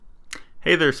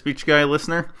Hey there, Speech Guy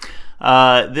listener.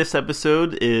 This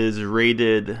episode is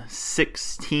rated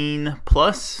 16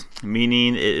 plus,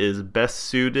 meaning it is best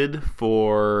suited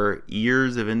for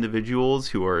ears of individuals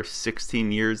who are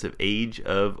 16 years of age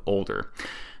of older.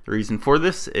 The reason for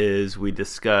this is we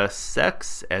discuss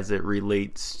sex as it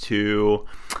relates to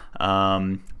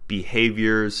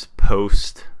behaviors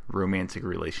post romantic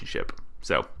relationship.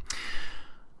 So,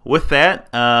 with that,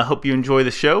 hope you enjoy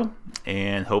the show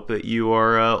and hope that you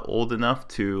are old enough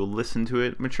to listen to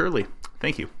it maturely.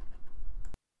 Thank you.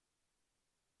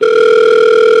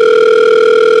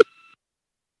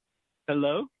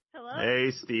 Hello. Hello. Hey,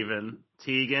 Stephen.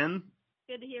 Tegan.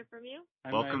 Good to hear from you.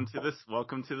 Welcome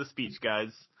to the Speech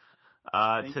Guys.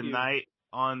 Tonight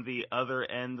on the other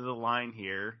end of the line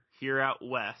here out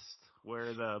west,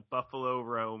 where the buffalo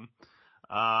roam,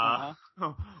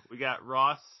 we got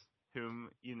Ross, whom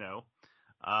you know.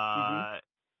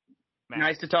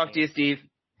 Nice to talk to you, Steve.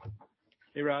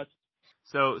 Hey, Ross.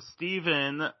 So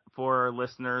Stephen, for our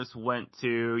listeners, went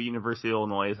to University of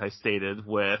Illinois, as I stated,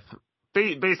 with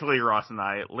basically Ross and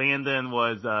I. Landon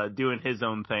was doing his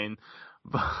own thing,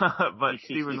 but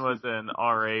Stephen was an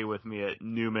RA with me at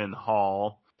Newman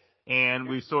Hall, and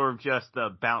we've sort of just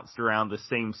bounced around the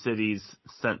same cities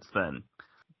since then.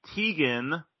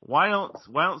 Tegan, why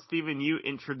don't Stephen, you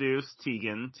introduce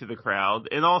Tegan to the crowd,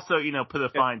 and also, put a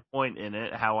fine point in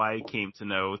it, how I came to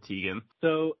know Tegan.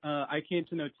 So, I came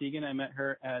to know Tegan. I met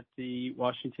her at the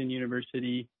Washington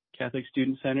University Catholic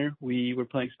Student Center. We were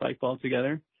playing spike ball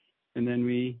together, and then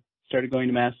we started going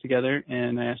to Mass together,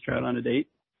 and I asked her out on a date.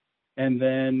 And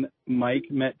then Mike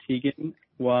met Tegan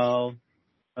while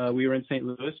we were in St.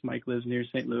 Louis. Mike lives near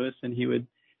St. Louis, and he would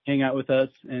hang out with us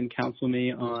and counsel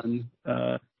me on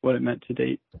what it meant to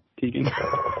date Tegan.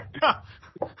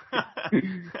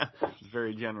 It's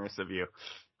very generous of you.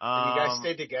 And you guys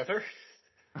stayed together?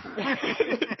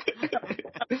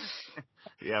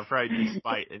 Yeah, probably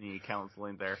despite any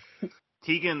counseling there.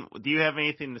 Tegan, do you have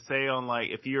anything to say on,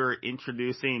 if you're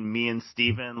introducing me and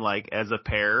Steven, as a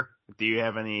pair? Do you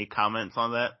have any comments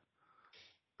on that?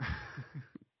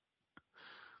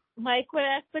 Mike would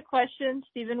ask the question,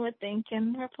 Stephen would think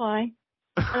and reply,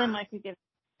 and then Mike would give.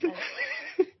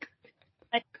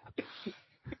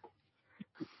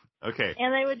 Okay.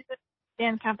 And they would do a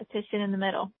stand competition in the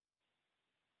middle.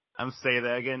 I'm saying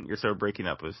that again. You're sort of breaking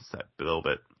up a little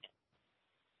bit.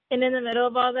 And in the middle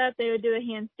of all that, they would do a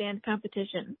handstand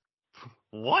competition.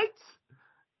 What?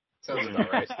 Sounds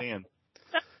about right. Stand.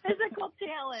 Physical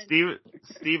challenge.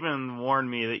 Stephen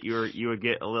warned me that you would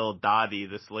get a little dotty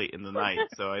this late in the night,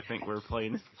 so I think we're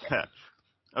playing that.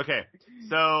 Okay,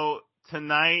 so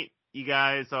tonight you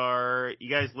guys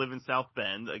live in South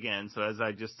Bend again. So as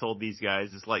I just told these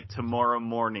guys, it's like tomorrow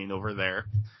morning over there.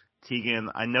 Tegan,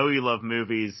 I know you love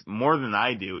movies more than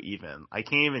I do. Even I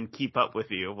can't even keep up with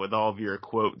you with all of your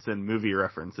quotes and movie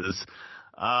references.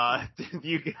 Did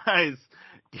you guys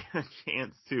get a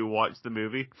chance to watch the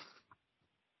movie?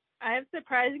 I have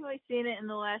surprisingly seen it in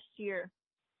the last year.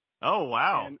 Oh,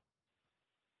 wow.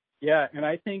 And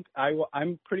I think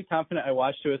I'm pretty confident I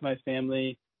watched it with my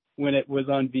family when it was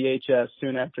on VHS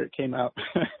soon after it came out.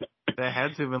 That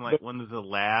had to have been one of the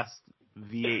last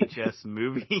VHS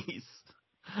movies.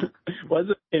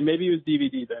 Was it? And maybe it was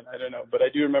DVD then. I don't know. But I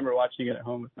do remember watching it at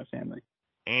home with my family.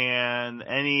 And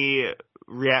any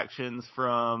reactions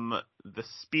from the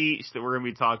speech that we're going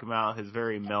to be talking about, his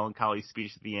very melancholy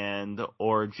speech at the end,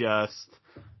 or just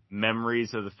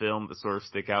memories of the film that sort of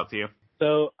stick out to you?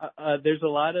 So there's a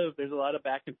lot of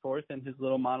back and forth in his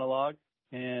little monologue,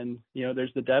 and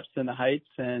there's the depths and the heights,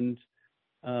 and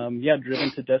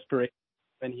driven to desperation,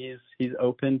 and he's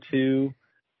open to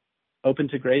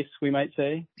grace, we might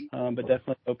say, but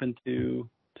definitely open to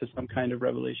some kind of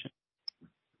revelation.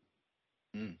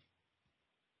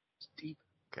 Deep.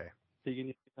 Okay.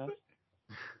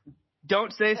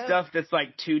 Don't say stuff that's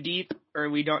too deep, or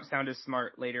we don't sound as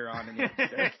smart later on in the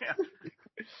episode.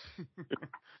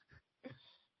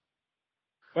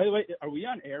 By the way, are we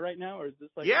on air right now, or is this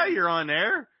Yeah, you're on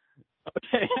air.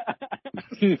 Okay.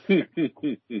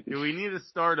 Do we need to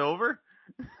start over?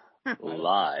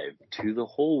 Live to the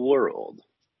whole world.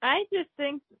 I just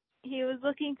think he was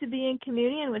looking to be in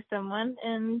communion with someone,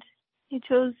 and he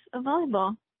chose a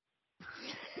volleyball.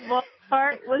 Well,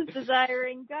 part was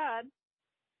desiring God.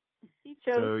 He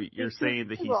chose. So you're saying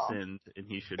that he sinned and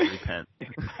he should repent.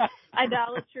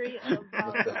 Idolatry of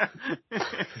volleyball.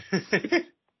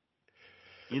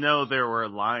 There were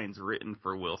lines written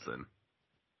for Wilson.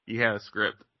 He had a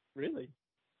script. Really?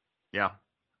 Yeah.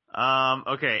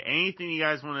 Okay. Anything you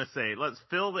guys want to say? Let's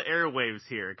fill the airwaves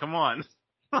here. Come on.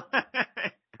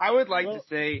 I would like to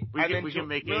say we can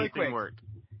make anything work.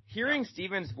 hearing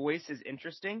Steven's voice is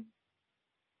interesting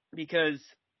because,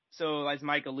 so as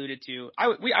Mike alluded to, I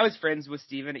was friends with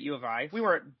Steven at U of I. We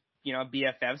weren't,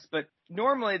 BFFs, but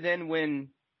normally then when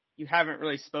you haven't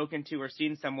really spoken to or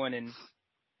seen someone in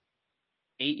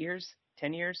 8 years,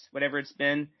 10 years, whatever it's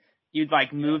been, you'd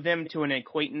like move them to an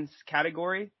acquaintance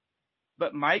category.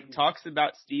 But Mike talks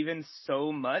about Steven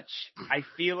so much, I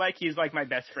feel like he's like my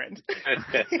best friend.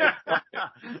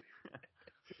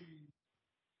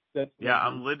 Yeah,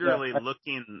 I'm literally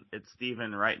looking at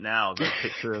Steven right now, the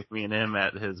picture of me and him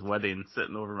at his wedding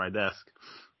sitting over my desk.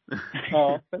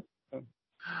 Oh,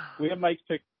 we have Mike's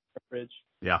picture in our fridge.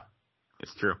 Yeah,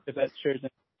 it's true. If that shares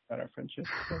anything about our friendship.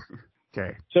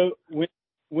 Okay. So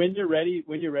when you're ready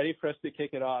for us to kick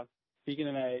it off, Tegan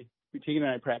and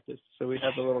I practice. So we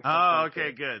have a little. Oh,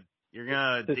 okay, good. You're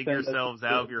gonna dig yourselves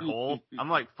out of your hole. I'm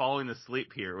like falling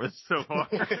asleep here. It was so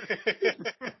hard.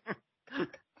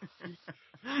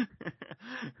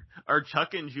 Are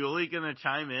Chuck and Julie gonna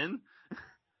chime in?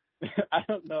 I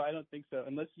don't know. I don't think so.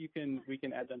 Unless we can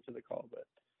add them to the call, but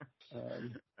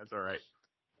that's all right.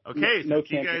 Okay, no,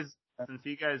 since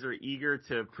you guys are eager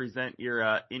to present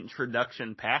your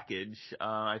introduction package,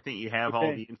 I think you have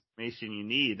all the information you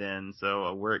need, and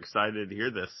so we're excited to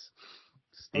hear this.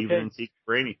 Steven and Tegan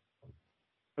Brady.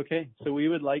 Okay, so we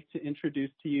would like to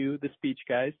introduce to you the speech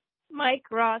guys. Mike,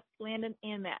 Ross, Landon,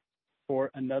 and Matt.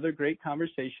 For another great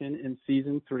conversation in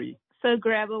season 3. So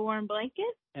grab a warm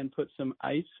blanket. And put some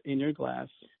ice in your glass.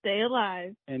 Stay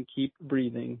alive. And keep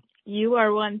breathing. You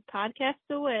are one podcast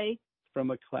away.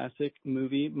 From a classic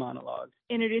movie monologue.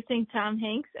 Introducing Tom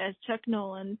Hanks as Chuck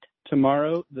Noland.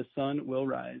 Tomorrow the sun will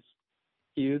rise.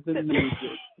 Cue the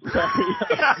music.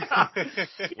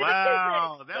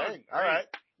 Wow. That was great. All right.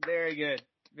 Very good.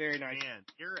 Very nice. Man,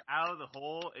 you're out of the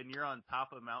hole and you're on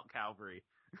top of Mount Calvary.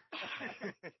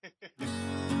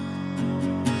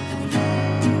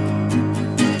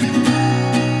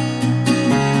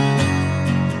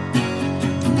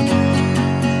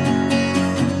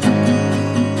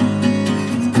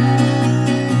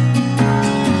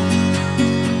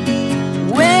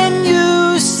 When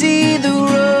you see the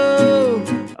road,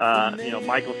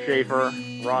 Michael Schaefer,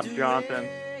 Ross Johnson,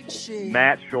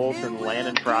 Matt Schultz, and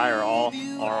Landon Fry are all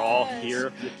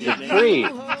here this evening.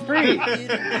 Free.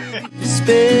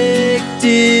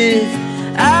 Perspective.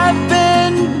 I've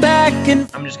been back and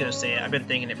I'm just gonna say it. I've been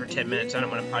thinking it for 10 minutes. I don't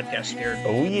want a podcast scared.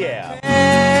 Oh yeah.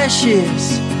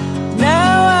 ashes.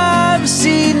 Now I've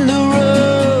seen the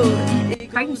road.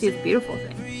 Pregnancy is a beautiful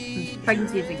thing.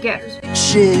 Pregnancy is a gift.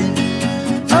 Shit.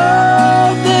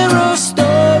 Oh, there are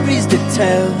stories to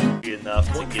tell.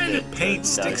 What kind of paint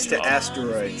sticks to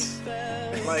asteroids?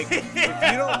 Like, if you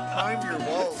don't prime your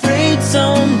walls. Afraid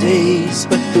some days,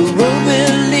 but the road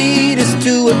will lead us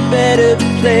to a better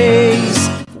place.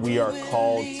 We are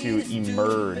called to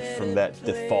emerge from that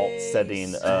default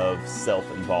setting of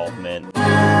self-involvement.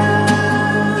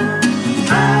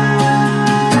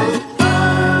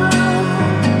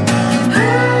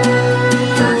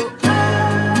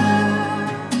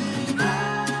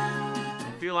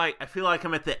 I feel like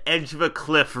I'm at the edge of a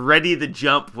cliff, ready to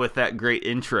jump with that great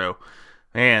intro.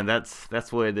 Man, that's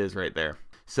what it is right there.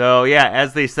 So yeah,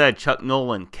 as they said, Chuck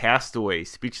Noland, Castaway,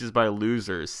 Speeches by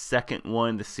Losers, second one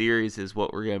in the series is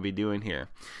what we're going to be doing here.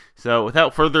 So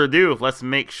without further ado, let's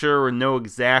make sure we know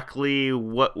exactly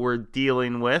what we're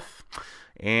dealing with.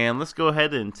 And let's go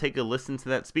ahead and take a listen to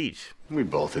that speech. We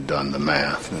both had done the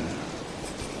math, and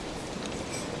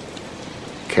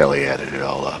Kelly added it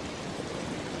all up.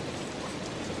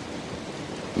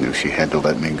 Knew she had to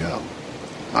let me go.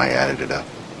 I added it up.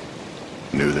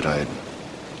 Knew that I'd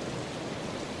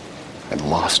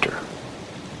lost her.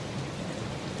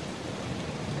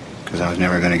 Because I was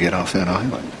never going to get off that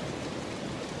island.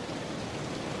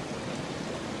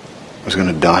 I was going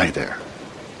to die there.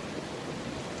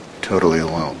 Totally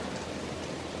alone.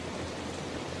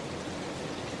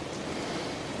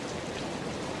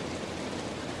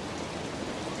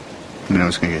 I mean, I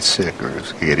was going to get sick, or I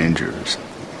was going to get injured or something.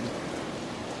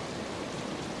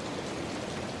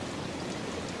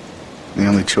 The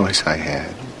only choice I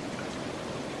had,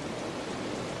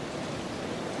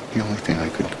 the only thing I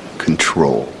could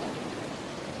control,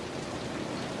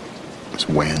 was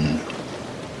when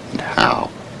and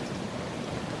how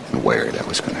and where that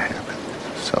was going to happen.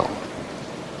 So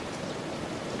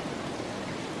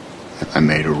I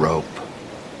made a rope,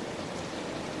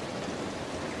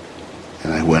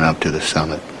 and I went up to the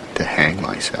summit to hang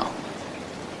myself.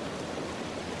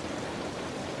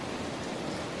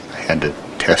 I had to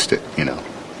test it,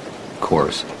 of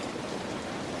course.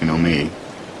 You know me.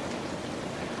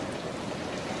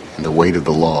 And the weight of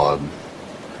the log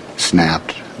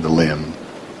snapped the limb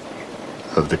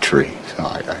of the tree. So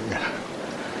I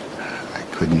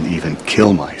couldn't even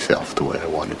kill myself the way I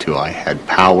wanted to. I had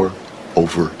power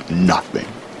over nothing.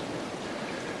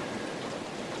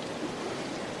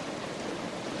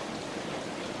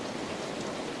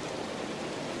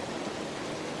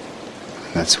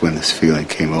 That's when this feeling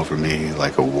came over me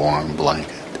like a warm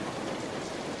blanket.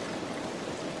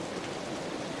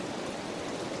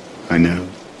 I knew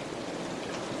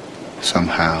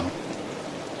somehow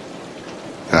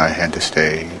that I had to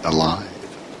stay alive.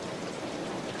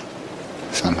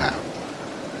 Somehow.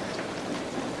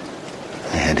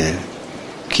 I had to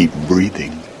keep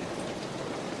breathing,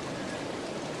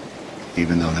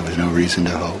 even though there was no reason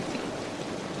to hope.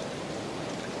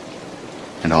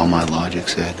 And all my logic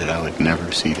said that I would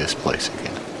never see this place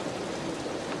again.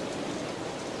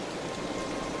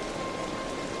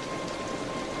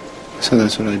 So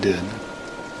that's what I did.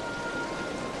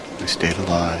 I stayed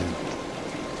alive.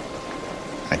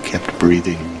 I kept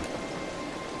breathing.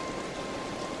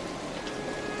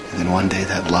 And then one day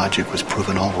that logic was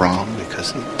proven all wrong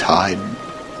because the tide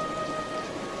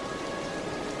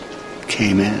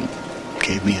came in,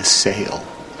 gave me a sail.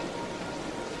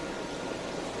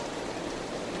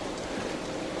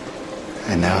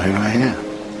 And now here I am.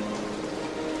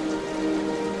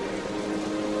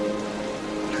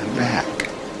 I'm back.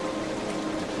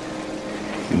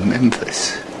 In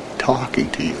Memphis, talking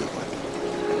to you.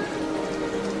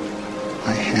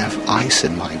 I have ice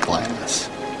in my glass.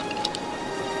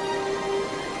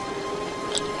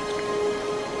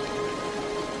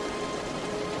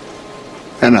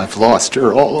 And I've lost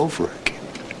her all over again.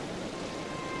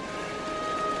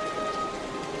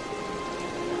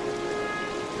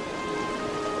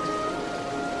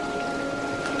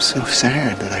 I'm so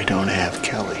sad that I don't have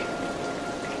Kelly.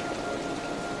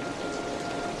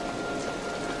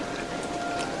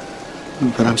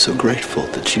 But I'm so grateful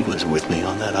that she was with me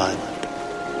on that island.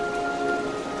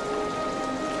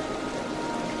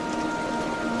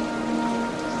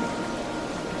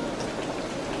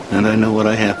 And I know what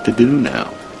I have to do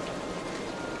now.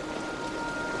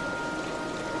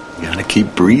 Gotta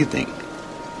keep breathing.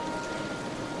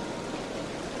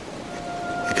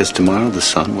 Because tomorrow the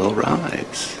sun will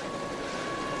rise.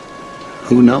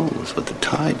 Who knows what the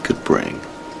tide could bring?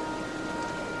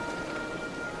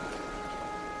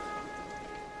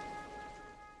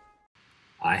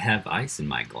 I have ice in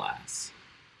my glass.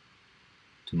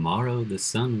 Tomorrow the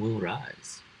sun will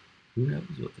rise. Who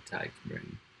knows what the tide can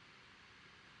bring?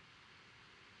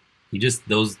 He just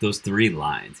those three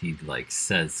lines he like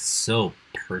says so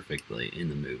perfectly in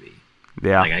the movie.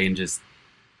 Yeah. Like I can just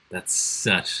that's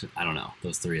such I don't know,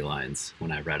 those three lines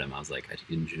when I read them I was like I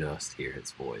can just hear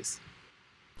his voice.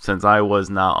 Since I was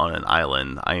not on an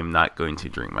island, I am not going to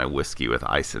drink my whiskey with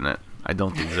ice in it. I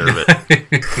don't deserve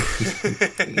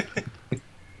it.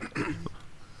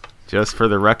 Just for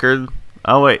the record.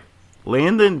 Oh wait,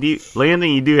 Landon,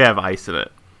 you do have ice in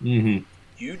it. Mm-hmm.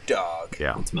 You dog.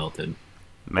 Yeah, it's melted.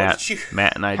 Matt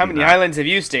and I. How many islands have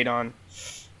you stayed on?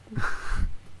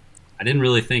 I didn't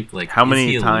really think like how many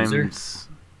he a times. Loser?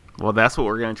 Well, that's what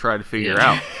we're gonna try to figure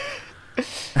out.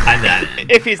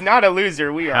 If he's not a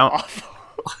loser, we are awful.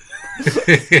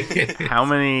 How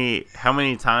many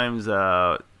times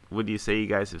would you say you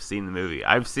guys have seen the movie?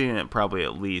 I've seen it probably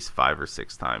at least 5 or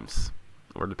 6 times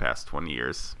over the past 20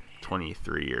 years,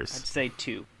 23 years. I'd say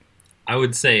 2. I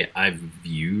would say I've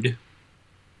viewed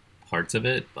parts of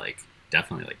it, like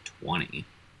definitely like 20.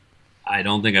 I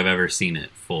don't think I've ever seen it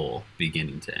full,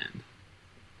 beginning to end.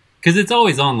 Because it's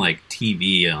always on like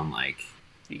TV on like...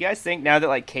 Do you guys think now that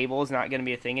like cable is not going to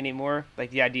be a thing anymore, like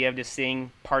the idea of just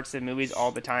seeing parts of movies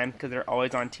all the time because they're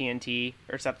always on TNT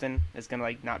or something is going to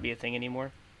like not be a thing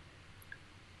anymore?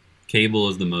 Cable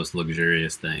is the most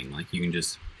luxurious thing. Like you can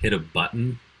just hit a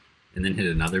button and then hit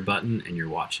another button and you're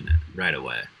watching it right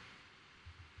away.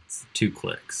 It's 2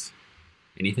 clicks.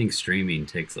 Anything streaming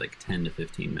takes like 10 to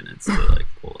 15 minutes to like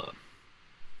pull up.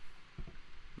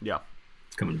 Yeah.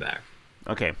 It's coming back.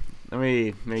 Okay. Let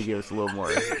me give us a little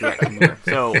more direction here.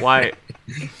 So why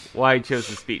I chose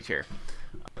the speech here?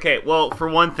 Okay, well, for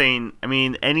one thing, I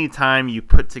mean, anytime you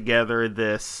put together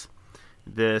this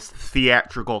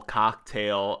theatrical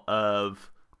cocktail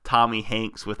of Tommy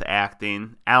Hanks with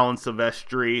acting, Alan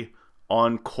Silvestri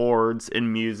on chords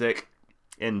and music,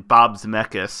 and Bob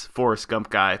Zemeckis, Forrest Gump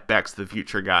guy, Back to the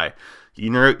Future guy, you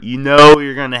know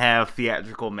you're gonna have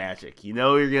theatrical magic. You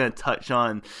know you're gonna touch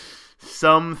on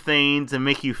some things and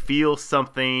make you feel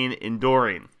something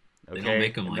enduring. Okay? They don't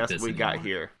make them like that's this what we anymore. got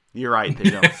here. You're right,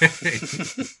 they don't.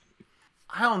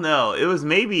 I don't know. It was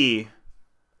maybe...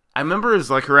 I remember it was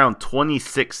like around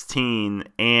 2016,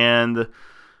 and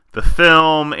the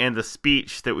film and the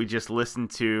speech that we just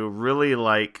listened to really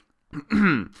like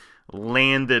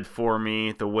landed for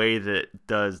me the way that it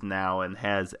does now and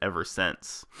has ever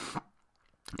since.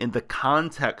 And the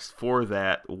context for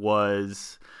that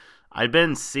was I'd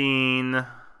been seeing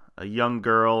a young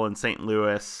girl in St.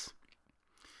 Louis.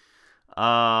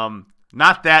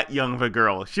 Not that young of a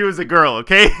girl. She was a girl,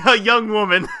 okay? A young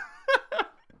woman.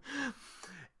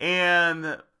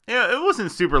 And yeah, it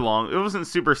wasn't super long. It wasn't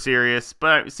super serious,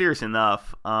 but serious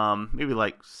enough. Maybe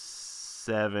like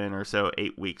 7 or so,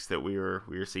 8 weeks that we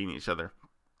were seeing each other.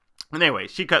 And anyway,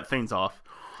 she cut things off.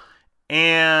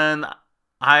 And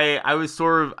I was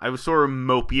sort of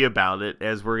mopey about it,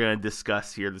 as we're going to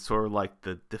discuss here. The sort of like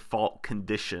the default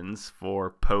conditions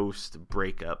for post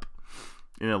breakup,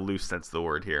 in a loose sense of the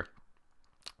word here,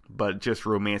 but just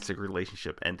romantic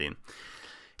relationship ending.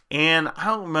 And I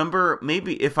don't remember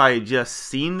maybe if I had just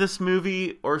seen this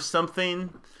movie or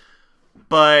something,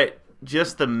 but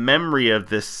just the memory of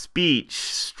this speech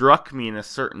struck me in a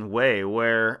certain way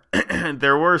where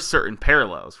there were certain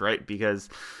parallels, right? Because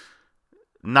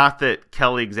not that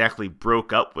Kelly exactly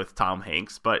broke up with Tom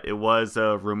Hanks, but it was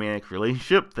a romantic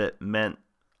relationship that meant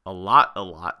a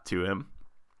lot to him,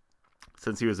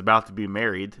 since he was about to be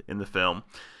married in the film.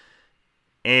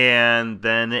 And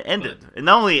then it ended. And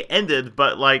not only it ended,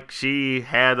 but like she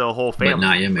had a whole family. But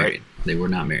not yet married. Right? They were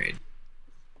not married.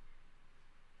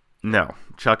 No,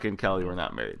 Chuck and Kelly were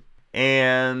not married.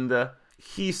 And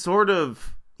he sort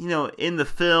of, in the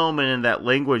film and in that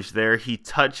language there, he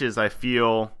touches, I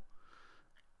feel,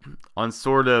 on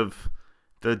sort of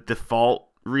the default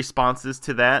responses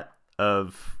to that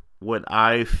of what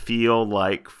I feel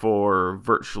like for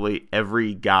virtually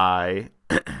every guy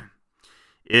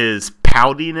is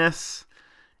poutiness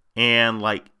and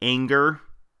like anger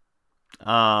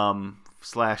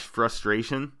 /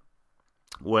 frustration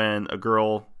when a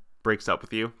girl breaks up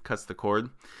with you, cuts the cord.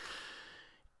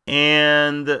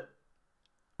 And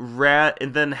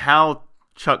then how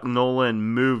Chuck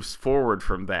Noland moves forward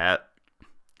from that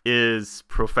is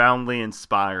profoundly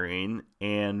inspiring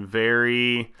and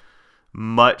very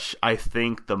much, I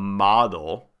think, the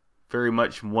model, very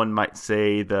much one might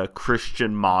say the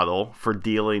Christian model for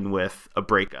dealing with a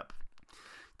breakup.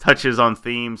 Touches on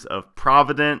themes of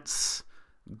providence,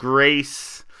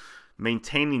 grace,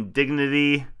 maintaining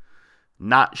dignity,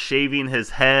 not shaving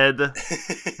his head,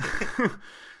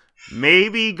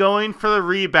 maybe going for the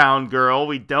rebound girl.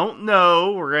 We don't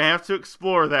know. We're going to have to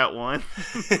explore that one.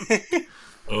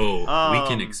 We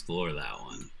can explore that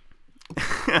one.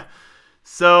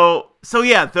 So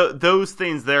yeah, those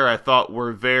things there I thought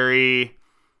were very.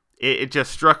 It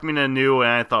just struck me anew,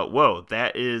 and I thought, whoa,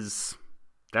 that's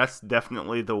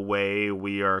definitely the way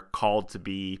we are called to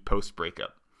be post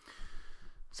breakup.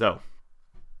 So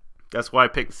that's why I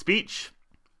picked the speech.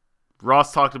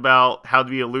 Ross talked about how to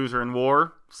be a loser in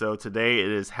war, so today it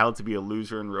is how to be a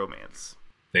loser in romance.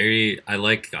 I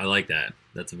like that.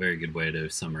 That's a very good way to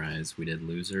summarize. We did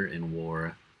loser in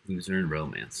war, loser in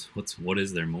romance. What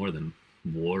is there more than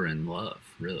war and love,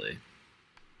 really?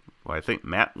 Well, I think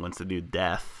Matt wants to do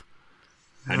death.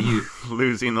 How do you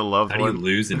losing the loved one? How do you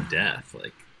lose in death?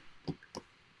 Like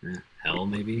hell,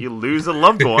 maybe? You lose a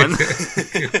loved one.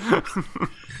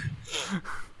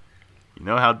 You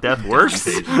know how death works?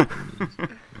 Fair.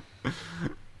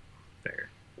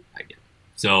 I get it.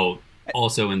 So,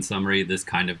 also in summary, this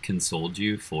kind of consoled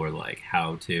you for like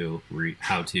how to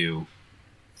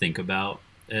think about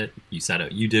it. You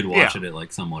said you did watch it at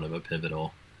like somewhat of a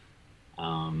pivotal.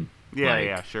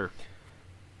 Sure.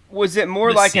 Was it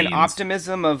more like an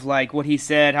optimism of like what he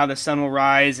said, how the sun will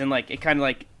rise, and like it kind of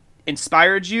like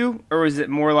inspired you, or was it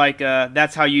more like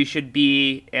that's how you should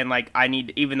be, and like I need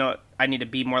to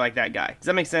be more like that guy? Does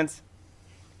that make sense?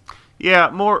 Yeah,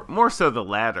 more so the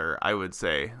latter, I would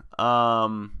say.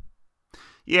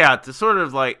 Yeah, to sort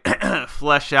of like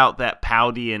flesh out that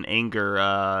pouty and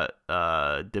anger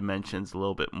dimensions a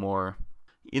little bit more.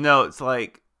 It's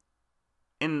like,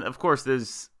 and of course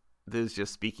there's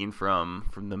just speaking from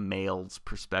the male's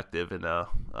perspective in a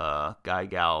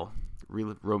guy-gal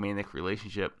romantic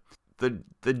relationship.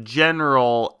 The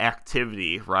general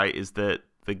activity, right, is that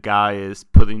the guy is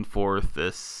putting forth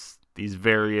these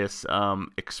various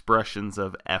expressions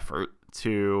of effort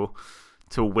to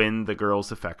win the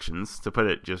girl's affections, to put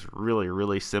it just really,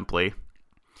 really simply.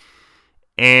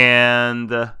 And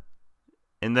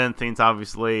then things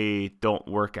obviously don't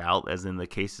work out, as in the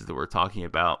cases that we're talking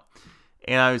about.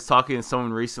 And I was talking to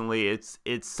someone recently, it's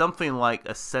something like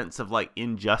a sense of like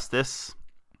injustice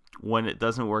when it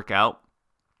doesn't work out.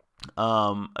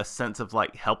 A sense of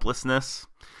like helplessness.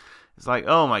 It's like,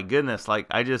 oh my goodness, like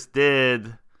I just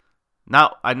did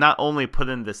I not only put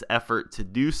in this effort to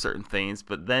do certain things,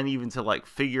 but then even to like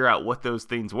figure out what those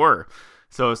things were.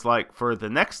 So it's like, for the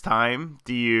next time,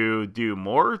 do you do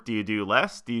more? Do you do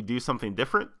less? Do you do something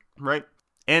different? Right?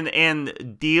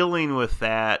 And dealing with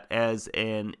that as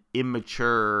an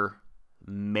immature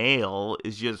male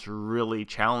is just really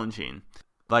challenging.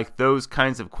 Like, those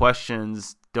kinds of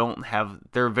questions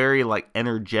they're very like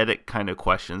energetic kind of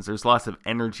questions. There's lots of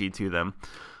energy to them,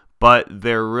 but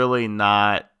they're really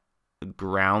not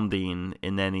grounding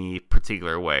in any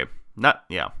particular way. And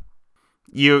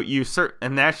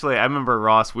actually, I remember,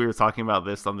 Ross, we were talking about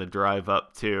this on the drive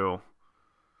up to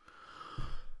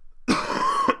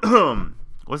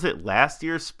was it last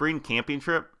year's spring camping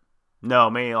trip? No,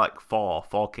 maybe like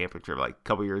fall camping trip, like a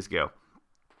couple years ago.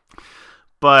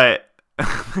 But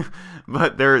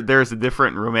there's a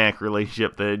different romantic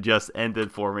relationship that had just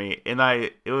ended for me, and I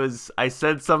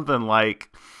said something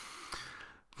like,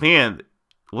 man,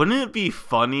 wouldn't it be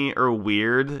funny or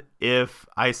weird if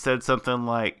I said something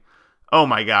like, oh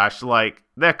my gosh, like,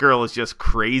 that girl is just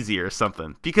crazy or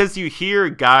something? Because you hear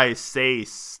guys say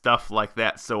stuff like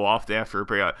that so often after a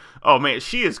breakup. Oh man,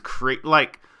 she is crazy.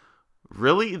 Like,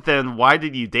 really? Then why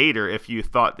did you date her if you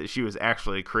thought that she was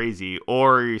actually crazy?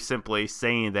 Or are you simply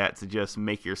saying that to just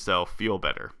make yourself feel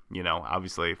better?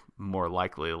 Obviously far more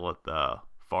likely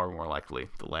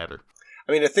the latter.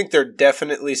 I mean, I think there are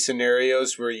definitely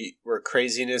scenarios where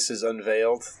craziness is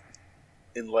unveiled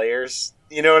in layers.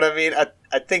 You know what I mean?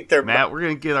 I think they're... Matt, we're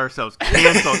going to get ourselves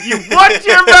canceled. You watch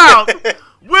your mouth!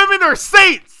 Women are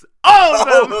saints! All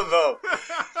of them!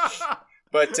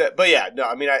 But yeah, no,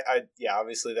 I mean,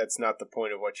 obviously that's not the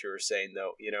point of what you were saying,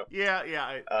 though, Yeah.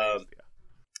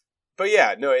 But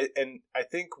yeah, no, and I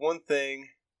think one thing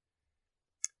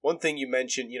you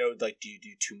mentioned, like, do you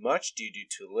do too much? Do you do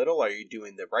too little? Are you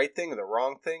doing the right thing or the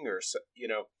wrong thing? Or,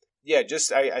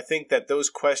 I think that those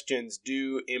questions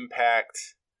do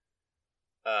impact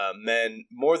men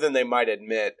more than they might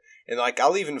admit. And like,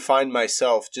 I'll even find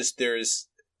myself just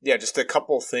a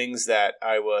couple things that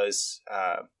I was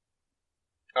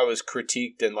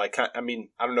critiqued, and like, I mean,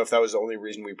 I don't know if that was the only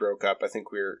reason we broke up. I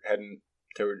think we were heading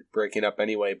to breaking up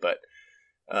anyway, but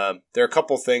there are a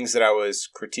couple things that I was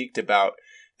critiqued about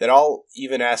that I'll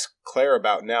even ask Claire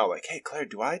about now. Like, hey, Claire,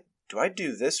 do I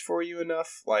do this for you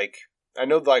enough? Like, I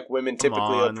know like women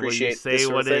typically appreciate will you say this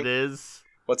what thing. It is?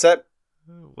 What's that?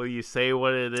 Will you say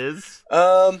what it is?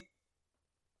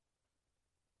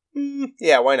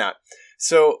 Yeah, why not?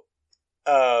 So,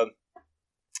 one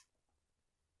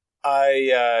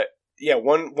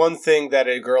thing that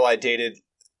a girl I dated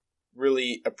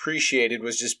really appreciated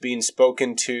was just being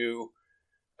spoken to.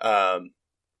 I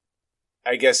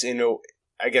guess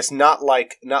not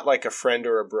like a friend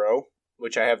or a bro,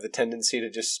 which I have the tendency to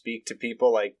just speak to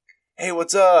people like, "Hey,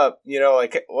 what's up?"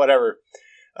 Like whatever.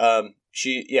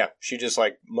 She just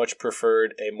like much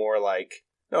preferred a more like,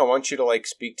 no, I want you to like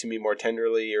speak to me more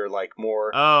tenderly or like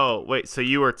more. Oh, wait, so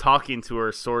you were talking to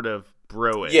her sort of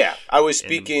bro-ish. Yeah, I was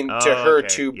speaking to her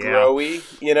too bro-y,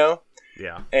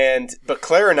 Yeah. But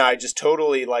Claire and I just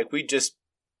totally like, we just,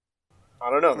 I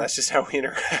don't know, that's just how we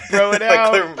interact. Throw it like out.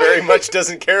 Claire very much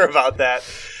doesn't care about that.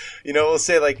 We'll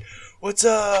say like, what's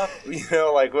up?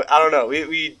 Like, I don't know.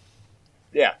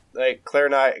 Like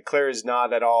Claire is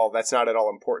not at all, that's not at all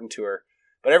important to her.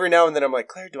 But every now and then I'm like,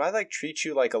 Claire, do I like treat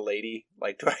you like a lady?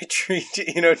 Like, do I treat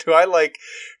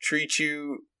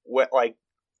you like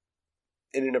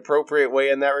in an appropriate way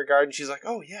in that regard? And she's like,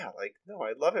 oh yeah, like, no,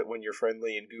 I love it when you're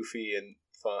friendly and goofy and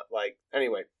fun. Like,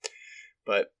 anyway,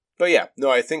 but yeah,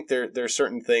 no, I think there's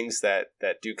certain things that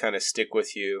do kind of stick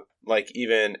with you, like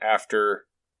even after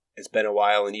it's been a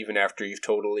while and even after you've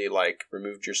totally like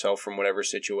removed yourself from whatever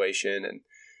situation and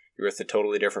you're with a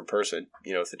totally different person,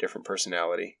 with a different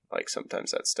personality. Like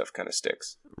sometimes that stuff kind of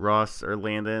sticks. Ross or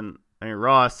Landon,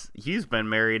 Ross, he's been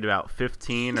married about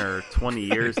 15 or 20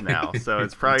 years now, so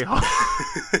it's probably hard.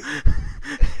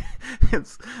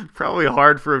 It's probably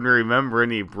hard for him to remember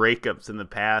any breakups in the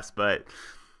past, but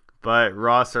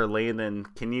Ross or Landon,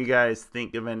 can you guys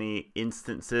think of any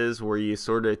instances where you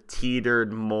sort of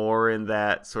teetered more in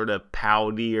that sort of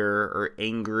pouty or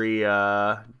angry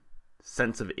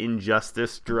sense of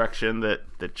injustice direction that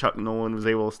Chuck Noland was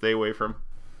able to stay away from?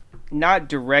 Not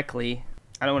directly.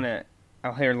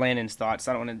 I'll hear Landon's thoughts.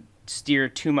 I don't want to steer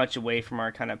too much away from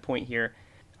our kind of point here.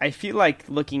 I feel like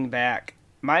looking back,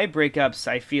 my breakups,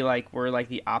 I feel like were like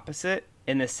the opposite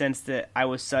in the sense that I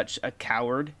was such a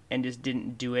coward and just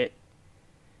didn't do it.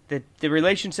 The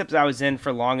relationships I was in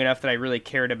for long enough that I really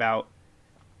cared about,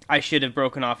 I should have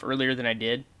broken off earlier than I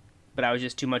did, but I was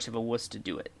just too much of a wuss to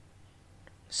do it.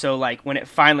 So like when it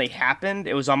finally happened,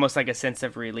 it was almost like a sense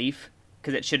of relief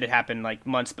because it should have happened like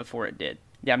months before it did.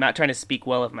 Yeah, I'm not trying to speak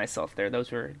well of myself there.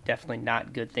 Those were definitely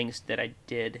not good things that I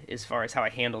did as far as how I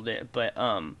handled it. But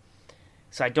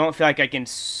so I don't feel like I can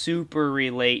super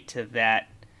relate to that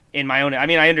in my own. I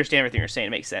mean, I understand everything you're saying.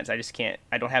 It makes sense. I just can't.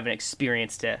 I don't have an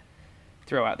experience to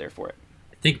throw out there for it.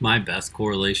 I think my best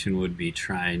correlation would be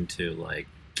trying to like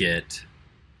get,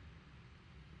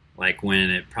 like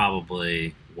when it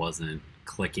probably wasn't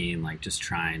clicking, like just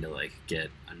trying to like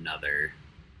get another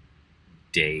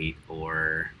date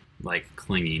or like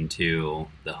clinging to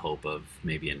the hope of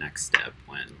maybe a next step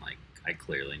when like I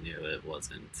clearly knew it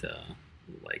wasn't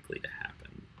likely to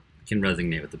happen. I can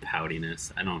resonate with the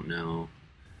poutiness. I don't know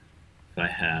if I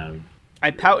have.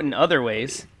 I pout in other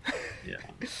ways. Yeah.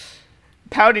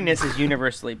 Poutiness is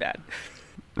universally bad.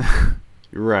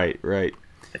 Right.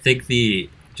 I think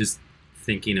just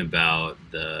thinking about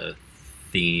the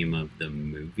theme of the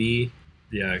movie,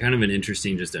 yeah, kind of an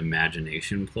interesting just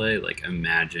imagination play. Like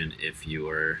imagine if you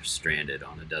were stranded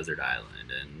on a desert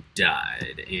island and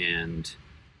died and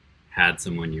had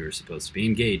someone you were supposed to be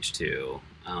engaged to,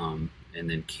 and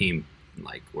then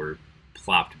were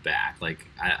plopped back. Like,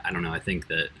 I don't know, I think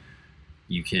that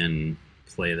you can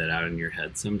play that out in your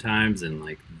head sometimes, and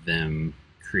like them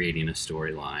creating a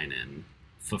storyline and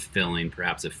fulfilling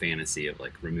perhaps a fantasy of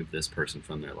like remove this person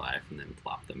from their life and then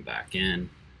plop them back in.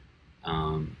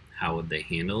 How would they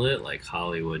handle it? Like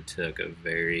Hollywood took a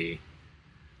very,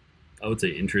 I would say,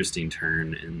 interesting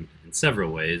turn in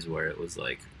several ways, where it was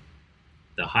like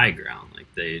the high ground.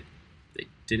 Like they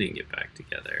didn't get back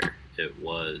together. It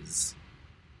was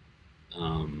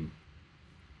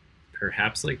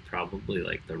perhaps like probably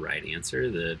like the right answer,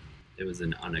 that it was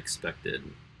an unexpected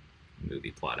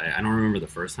movie plot. I don't remember the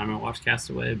first time I watched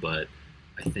Castaway, but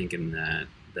I think in that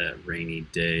rainy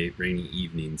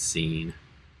evening scene,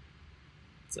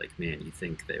 it's like, man, you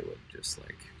think they would just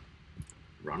like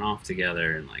run off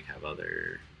together and like have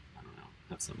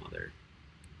some other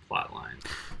plot line.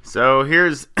 So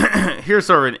here's sort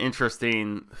of an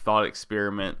interesting thought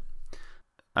experiment.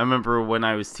 I remember when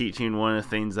I was teaching, one of the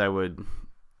things I would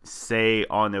say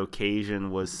on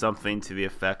occasion was something to the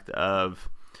effect of,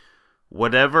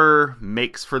 whatever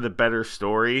makes for the better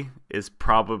story is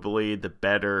probably the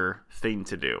better thing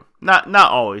to do. Not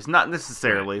always, not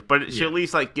necessarily, right, but it should at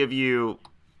least like give you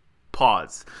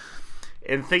pause.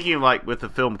 And thinking like with the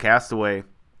film Castaway,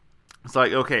 it's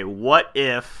like, okay, what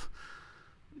if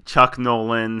Chuck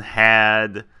Noland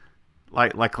had,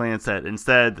 like Lance said,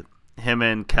 instead him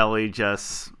and Kelly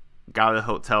just got a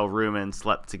hotel room and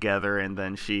slept together, and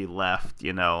then she left,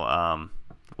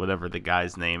 whatever the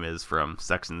guy's name is from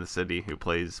Sex and the City who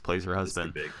plays her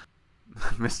husband. Mr. Big.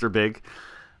 Mr. Big.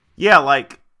 Yeah,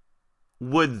 like,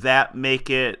 would that make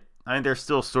it, I mean, there's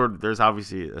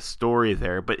obviously a story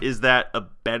there, but is that a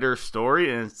better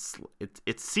story? And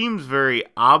it seems very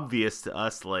obvious to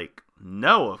us, like,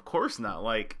 no, of course not.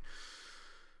 Like,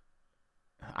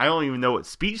 I don't even know what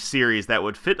speech series that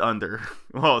would fit under.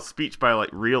 Well, speech by like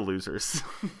real losers.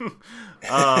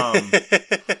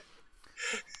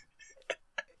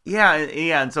 Yeah,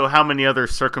 and so how many other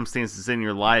circumstances in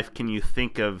your life can you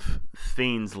think of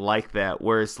things like that,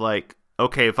 where it's like,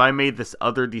 okay, if I made this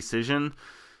other decision,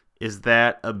 is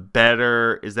that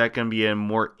going to be a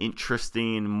more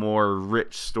interesting, more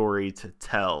rich story to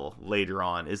tell later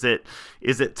on? Is it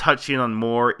touching on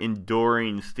more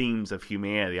enduring themes of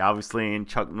humanity? Obviously, in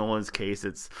Chuck Noland's case,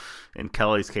 in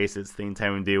Kelly's case, it's things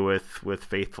having to do with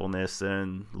faithfulness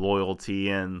and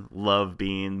loyalty and love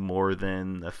being more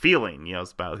than a feeling.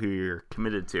 It's about who you're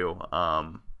committed to,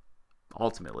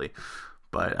 ultimately.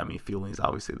 But I mean, feelings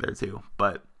obviously there too.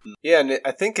 But yeah, and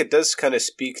I think it does kind of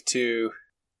speak to,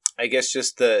 I guess,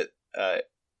 just there's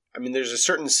a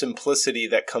certain simplicity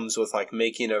that comes with like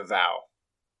making a vow,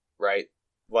 right?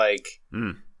 Like,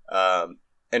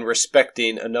 and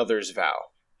respecting another's vow,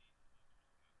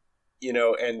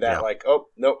 and that like, oh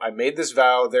no, I made this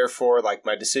vow, therefore like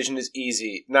my decision is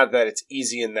easy. Not that it's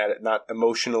easy in that it's not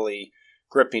emotionally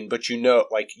gripping, but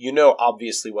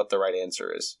obviously what the right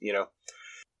answer is,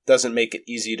 doesn't make it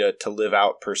easy to live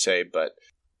out per se, but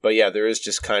yeah, there is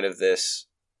just kind of this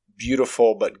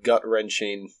beautiful but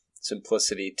gut-wrenching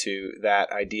simplicity to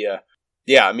that idea.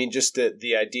 Yeah, I mean, just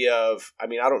the idea of, I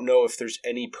don't know if there's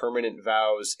any permanent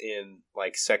vows in,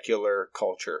 like, secular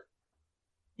culture.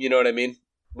 You know what I mean?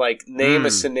 Like, name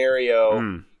a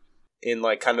scenario in,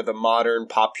 like, kind of the modern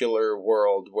popular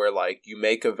world where, like, you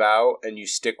make a vow and you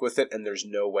stick with it and there's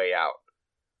no way out.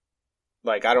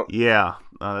 Like, I don't... Yeah.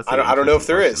 I don't know if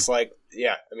there is. Like,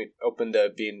 yeah, open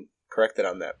to being corrected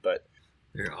on that, but...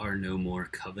 There are no more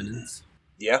covenants.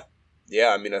 Yeah.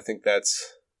 I think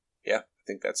that's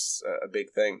a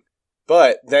big thing.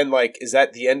 But then, like, is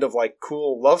that the end of, like,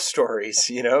 cool love stories,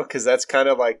 you know? Because that's kind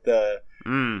of like the,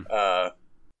 I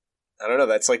don't know,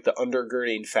 that's like the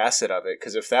undergirding facet of it.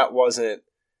 Because if that wasn't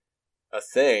a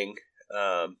thing,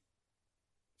 I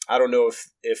don't know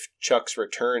if Chuck's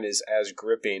return is as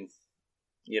gripping,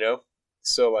 you know?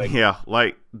 So, like... Yeah,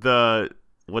 like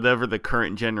whatever the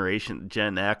current generation,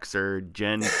 Gen X or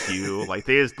Gen Q, like,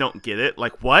 they just don't get it.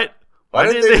 Like, what? Why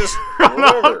didn't they just run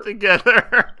off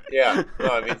together? Yeah, no,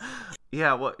 I mean...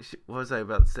 Yeah, what was I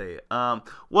about to say?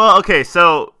 Well, okay,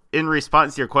 so in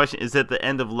response to your question, is it the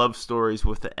end of love stories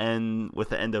with the end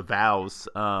of vows,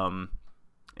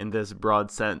 in this broad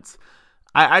sense?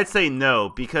 I'd say no,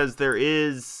 because there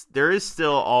is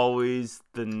still always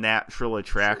the natural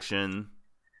attraction,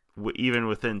 even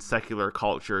within secular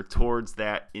culture, towards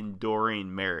that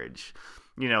enduring marriage.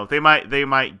 You know, they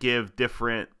might give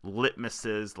different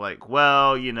litmuses, like,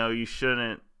 well, you know, you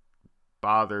shouldn't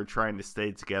bother trying to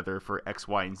stay together for X,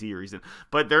 Y, and Z reason.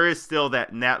 But there is still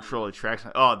that natural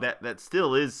attraction. Oh, that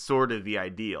still is sort of the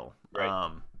ideal.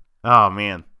 Right. Oh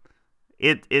man,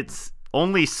 it's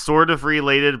only sort of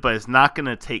related, but it's not going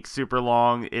to take super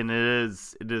long, and it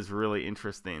is really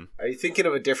interesting. Are you thinking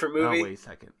of a different movie? Oh, wait a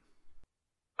second.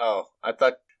 Oh, I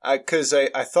thought I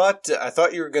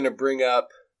thought you were going to bring up,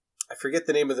 I forget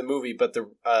the name of the movie, but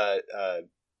the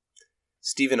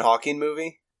Stephen Hawking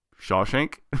movie.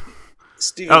 Shawshank.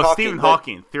 Stephen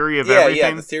Hawking, Theory of Everything.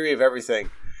 Yeah, the Theory of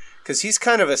Everything. Because he's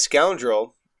kind of a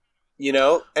scoundrel, you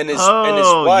know, and his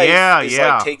wife is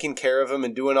like taking care of him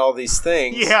and doing all these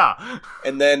things. Yeah.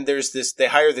 And then they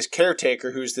hire this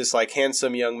caretaker who's this like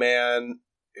handsome young man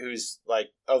who's like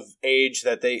of age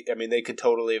that they could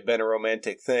totally have been a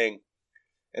romantic thing.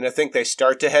 And I think they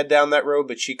start to head down that road,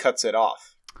 but she cuts it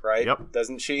off, right? Yep.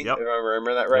 Doesn't she? Yep. If I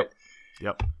remember that right.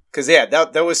 Yep. Because, yeah,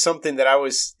 that was something that I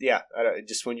was,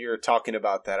 just when you were talking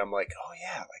about that, I'm like, oh,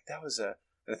 yeah, like that was and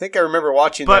I think I remember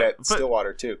watching that at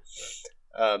Stillwater, too.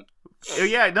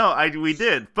 We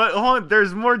did. But hold on,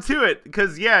 there's more to it.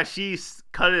 Because, yeah, she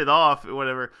cut it off or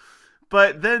whatever.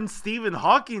 But then Stephen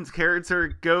Hawking's character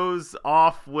goes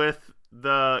off with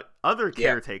the other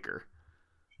caretaker.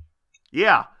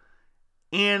 Yeah.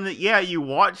 And, yeah, you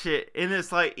watch it, and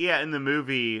it's like, yeah, in the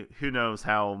movie, who knows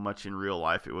how much in real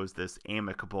life it was this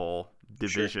amicable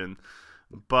division.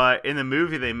 Sure. But in the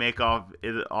movie, they make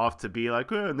it off to be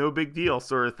like, oh, no big deal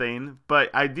sort of thing. But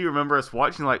I do remember us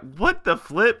watching like, what the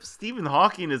flip? Stephen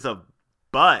Hawking is a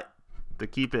butt, to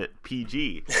keep it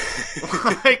PG.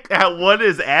 Like, what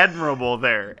is admirable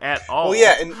there at all? Well,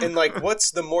 yeah, and like,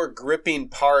 what's the more gripping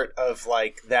part of,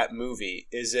 like, that movie?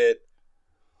 Is it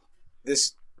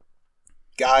this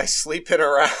guy sleeping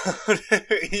around,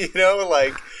 you know,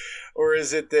 like, or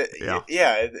is it that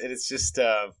it's just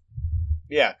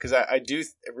because I do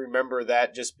remember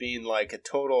that just being like a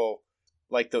total,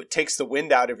 like, it takes the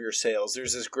wind out of your sails.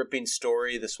 There's this gripping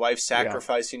story, this wife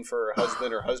sacrificing for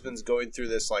her husband's going through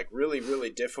this like really,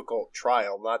 really difficult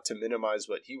trial, not to minimize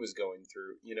what he was going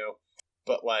through, you know,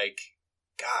 but like,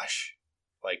 gosh,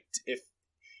 like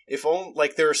if only,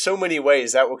 like, there are so many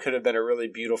ways that could have been a really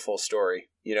beautiful story,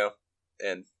 you know.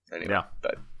 And anyway,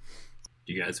 but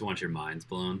do you guys want your minds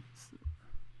blown?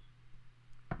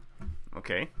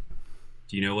 Okay.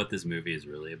 Do you know what this movie is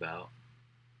really about?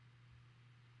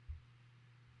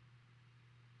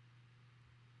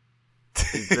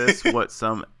 Is this what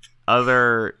some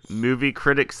other movie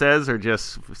critic says, or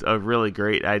just a really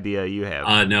great idea you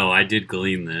have? No, I did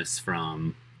glean this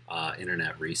from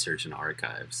Internet Research and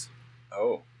Archives.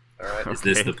 Oh. All right. Is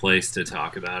this the place to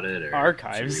talk about it, or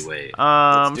Archives? should we wait?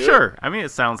 Sure. I mean, it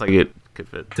sounds like it could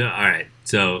fit. All right.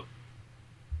 So,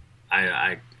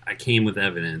 I came with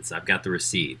evidence. I've got the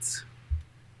receipts.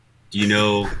 Do you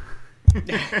know?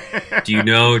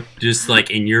 Just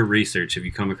like in your research, have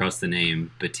you come across the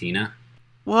name Bettina?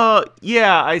 Well,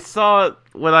 yeah, I saw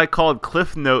what I called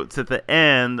Cliff Notes at the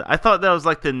end. I thought that was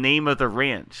like the name of the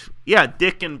ranch. Yeah,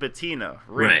 Dick and Bettina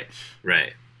Ranch.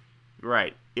 Right.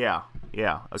 Yeah.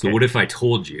 Okay. So what if I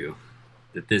told you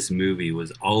that this movie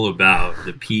was all about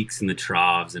the peaks and the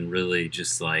troughs and really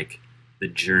just like the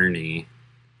journey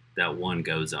that one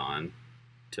goes on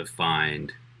to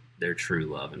find their true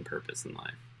love and purpose in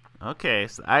life? Okay,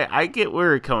 so I get where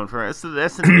you're coming from. So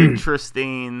that's an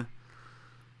interesting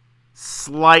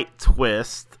slight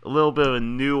twist, a little bit of a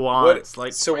nuance.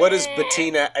 What does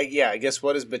Bettina? I guess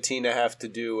what does Bettina have to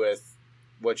do with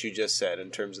what you just said in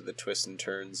terms of the twists and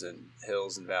turns and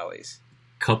hills and valleys?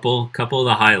 Couple of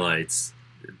the highlights.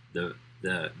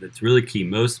 That's really key.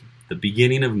 The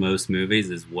beginning of most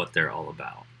movies is what they're all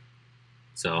about.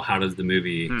 So how does the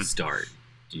movie start?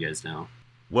 Do you guys know?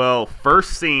 Well,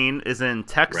 first scene is in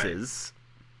Texas.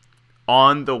 Right.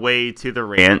 on the way to the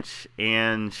ranch,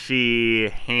 and she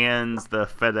hands the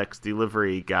FedEx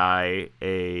delivery guy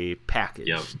a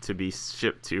package to be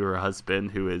shipped to her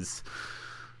husband, who is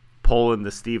pulling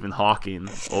the Stephen Hawking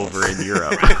over in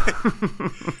Europe.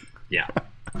 Yeah.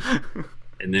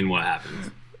 And then what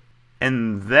happens?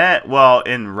 And then, well,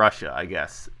 in Russia, I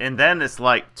guess. And then it's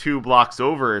like 2 blocks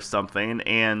over or something,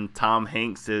 and Tom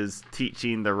Hanks is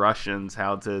teaching the Russians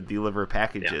how to deliver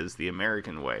packages the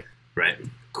American way. Right.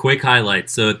 Quick highlight.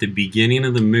 So at the beginning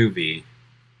of the movie,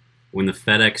 when the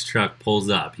FedEx truck pulls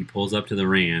up, he pulls up to the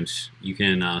ranch. You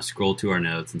can scroll to our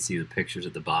notes and see the pictures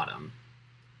at the bottom.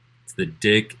 It's the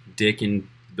Dick and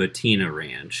Bettina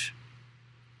Ranch,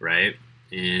 right?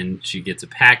 And she gets a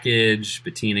package.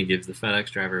 Bettina gives the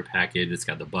FedEx driver a package. It's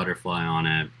got the butterfly on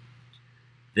it.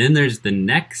 Then there's the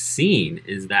next scene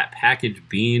is that package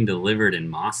being delivered in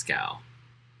Moscow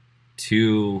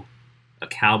to a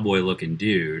cowboy-looking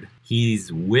dude.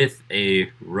 He's with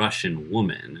a Russian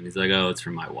woman. And he's like, oh, it's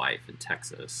from my wife in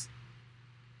Texas.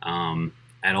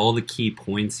 At all the key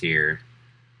points here,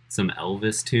 some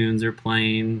Elvis tunes are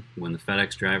playing. When the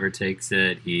FedEx driver takes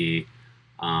it, he...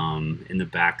 in the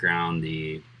background,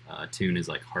 the tune is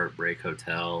like Heartbreak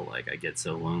Hotel, like I Get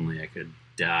So Lonely I Could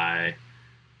Die.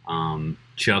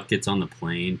 Chuck gets on the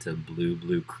plane to Blue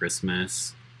Blue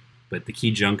Christmas, but the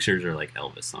key junctures are like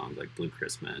Elvis songs, like Blue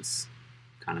Christmas,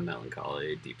 Kind of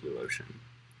Melancholy, Deep Blue Ocean.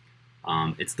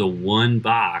 It's the one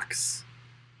box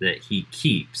that he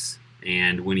keeps,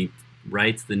 and when he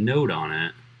writes the note on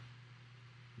it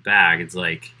back, it's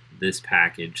like, this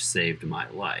package saved my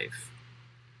life.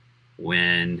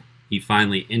 When he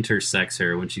finally intersects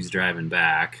her when she's driving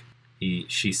back,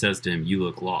 she says to him, you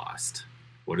look lost.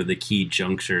 What are the key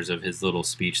junctures of his little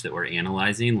speech that we're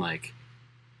analyzing? Like,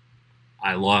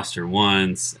 I lost her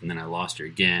once, and then I lost her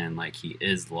again. Like, he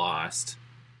is lost.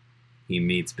 He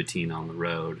meets Bettina on the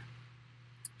road.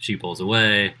 She pulls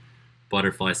away,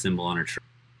 butterfly symbol on her truck.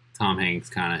 Tom Hanks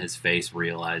kind of, his face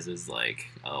realizes, like,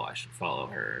 oh, I should follow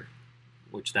her,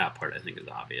 which that part I think is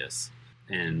obvious.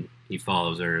 And he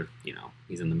follows her, you know,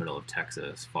 he's in the middle of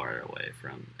Texas, far away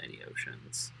from any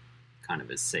oceans. Kind of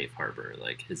his safe harbor,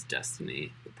 like his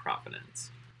destiny, the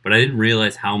providence. But I didn't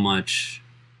realize how much,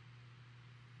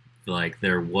 like,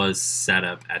 there was set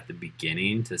up at the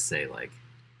beginning to say, like,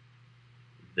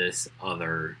 this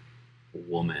other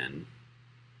woman,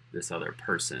 this other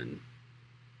person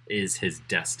is his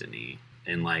destiny.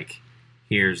 And, like,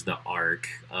 here's the arc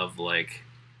of, like,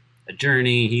 a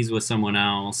journey. He's with someone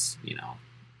else, you know,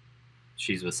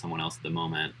 she's with someone else at the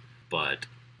moment, but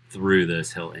through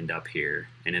this he'll end up here,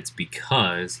 and it's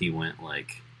because he went,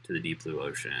 like, to the deep blue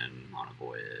ocean on a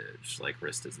voyage, like,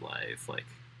 risked his life. Like,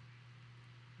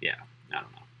 yeah, I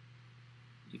don't know,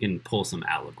 you can pull some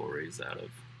allegories out of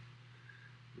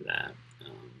that,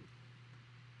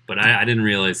 but I didn't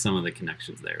realize some of the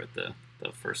connections there with the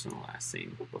first and the last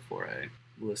scene before I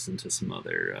listened to some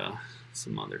other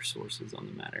sources on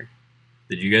the matter.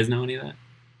 Did you guys know any of that?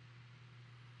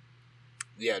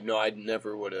 Yeah, no, I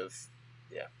never would have.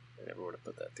 Yeah, I never would have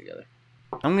put that together.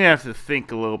 I'm gonna have to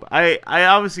think a little bit. I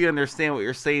obviously understand what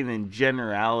you're saying in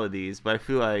generalities, but I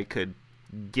feel like I could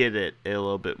get it a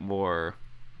little bit more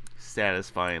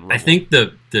satisfying level. I think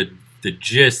the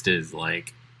gist is,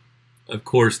 like, of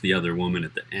course, the other woman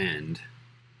at the end,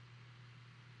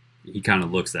 he kind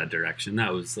of looks that direction.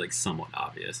 That was, like, somewhat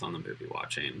obvious on the movie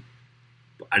watching.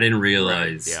 But I didn't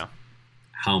realize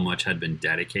how much had been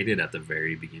dedicated at the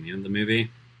very beginning of the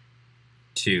movie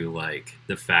to, like,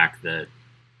 the fact that,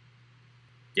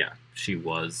 yeah, she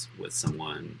was with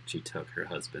someone. She took her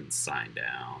husband's sign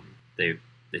down. They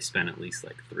spent at least,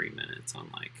 like, 3 minutes on,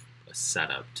 like, a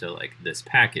setup to, like, this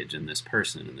package and this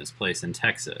person and this place in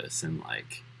Texas, and,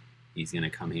 like, he's gonna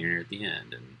come here at the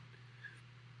end, and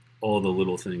all the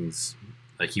little things.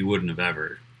 Like, he wouldn't have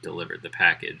ever delivered the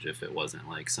package if it wasn't,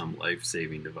 like, some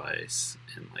life-saving device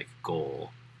and, like,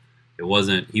 goal. It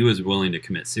wasn't. He was willing to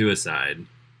commit suicide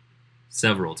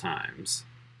several times,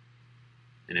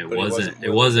 and it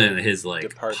wasn't his,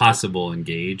 like, possible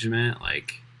engagement.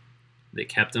 Like, they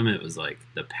kept him. It was, like,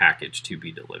 the package to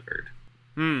be delivered.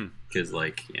 Because,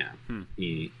 like, yeah,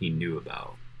 he knew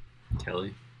about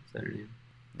Kelly. Is that her name?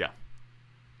 Yeah.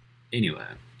 Anyway,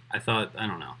 I thought, I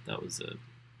don't know, that was I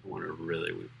want to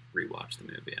really rewatch the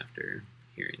movie after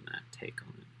hearing that take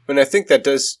on it. And I think that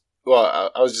does,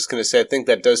 well, I was just going to say, I think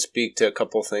that does speak to a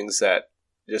couple things that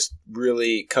just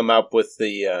really come up with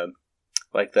the,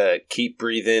 like, the keep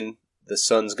breathing, the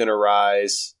sun's going to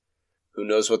rise, who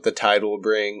knows what the tide will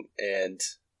bring, and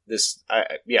this,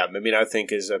 I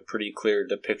think is a pretty clear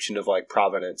depiction of, like,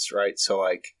 providence, right? So,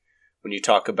 like, when you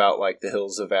talk about, like, the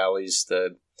hills, the valleys,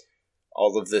 the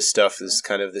all of this stuff is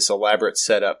kind of this elaborate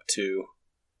setup to,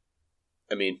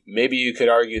 I mean, maybe you could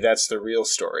argue that's the real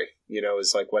story,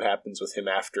 is like what happens with him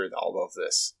after all of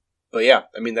this. But yeah,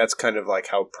 I mean, that's kind of like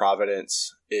how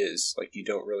Providence is. Like, you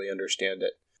don't really understand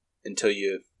it until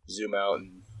you zoom out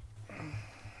and,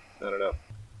 I don't know.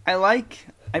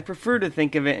 I prefer to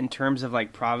think of it in terms of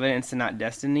like Providence and not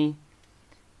destiny.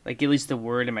 Like, at least the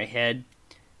word in my head.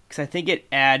 Because I think it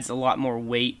adds a lot more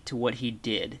weight to what he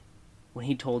did when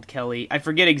he told Kelly. I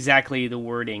forget exactly the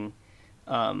wording.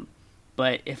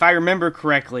 But if I remember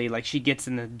correctly, like, she gets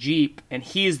in the Jeep and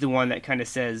he's the one that kind of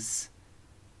says,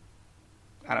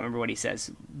 I don't remember what he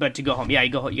says, but to go home. Yeah, you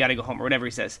got to go home or whatever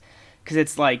he says. Because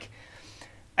it's like,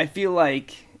 I feel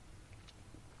like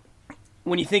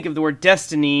when you think of the word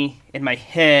destiny in my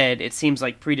head, it seems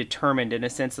like predetermined in a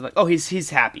sense of like, oh, he's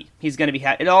happy. He's going to be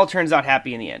happy. It all turns out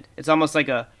happy in the end. It's almost like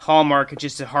a hallmark. It's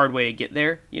just a hard way to get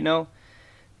there,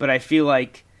 But I feel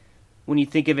like when you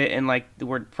think of it in like the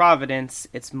word providence,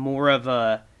 it's more of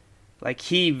a, like,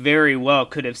 he very well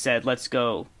could have said, let's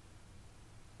go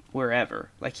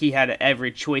wherever. Like, he had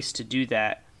every choice to do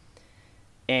that.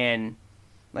 And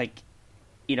like,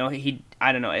 I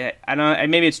don't know.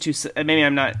 Maybe it's maybe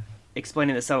I'm not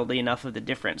explaining the subtlety enough of the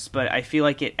difference, but I feel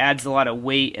like it adds a lot of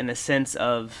weight in the sense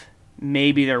of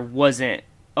maybe there wasn't,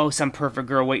 some perfect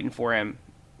girl waiting for him.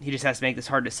 He just has to make this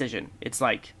hard decision. It's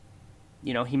like,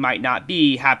 he might not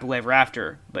be happily ever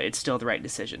after, but it's still the right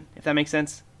decision. If that makes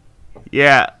sense?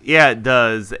 Yeah, it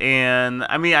does. And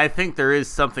I mean, I think there is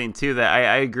something to that.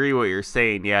 I agree what you're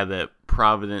saying. Yeah, that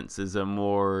Providence is a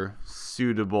more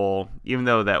suitable, even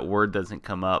though that word doesn't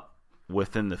come up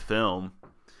within the film,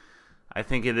 I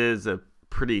think it is a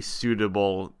pretty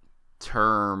suitable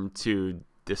term to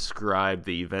describe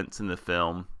the events in the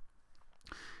film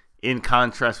in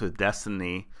contrast with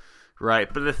destiny,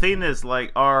 right? But the thing is,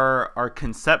 like, our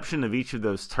conception of each of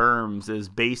those terms is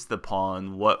based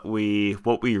upon what we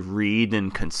read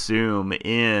and consume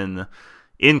in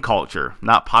culture,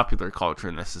 not popular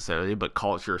culture necessarily, but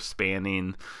culture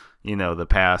spanning, the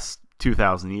past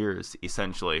 2,000 years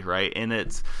essentially, right? And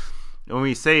it's, when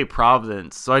we say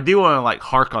providence, so I do want to like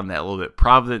hark on that a little bit,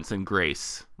 providence and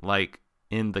grace, like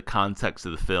in the context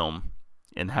of the film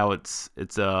and how it's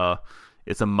a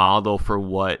model for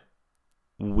what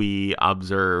we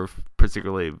observe,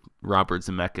 particularly Robert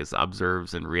Zemeckis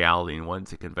observes in reality and wanted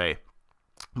to convey.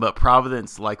 But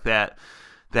providence, like that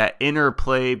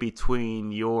interplay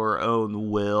between your own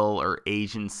will or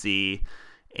agency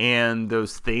and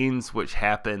those things which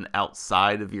happen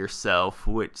outside of yourself,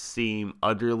 which seem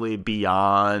utterly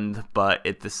beyond, but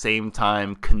at the same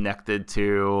time connected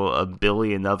to a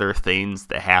billion other things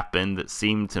that happen that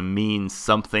seem to mean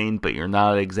something, but you're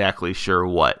not exactly sure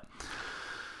what.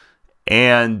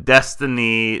 And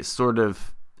destiny sort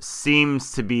of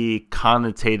seems to be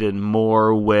connotated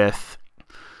more with,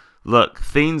 look,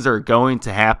 things are going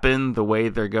to happen the way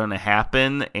they're going to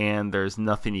happen, and there's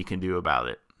nothing you can do about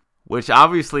it. Which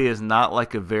obviously is not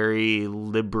like a very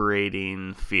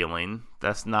liberating feeling.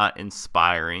 That's not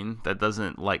inspiring. That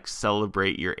doesn't like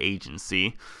celebrate your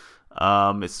agency.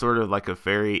 It's sort of like a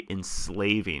very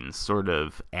enslaving sort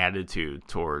of attitude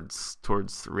towards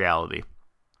reality.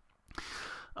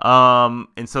 And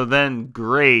so then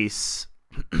grace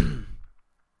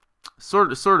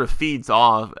sort of feeds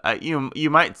off. You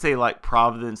might say like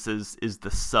providence is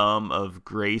the sum of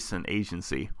grace and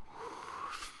agency.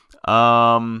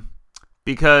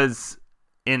 Because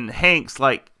in Hanks,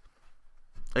 like,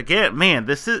 again, man,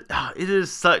 it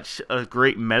is such a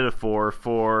great metaphor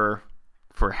for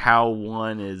how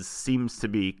one seems to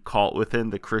be called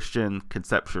within the Christian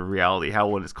conception of reality, how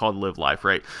one is called to live life,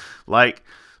 right? Like,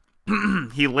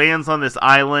 he lands on this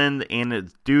island and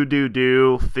it's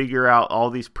figure out all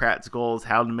these practicals,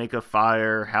 how to make a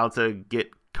fire, how to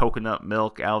get coconut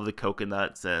milk out of the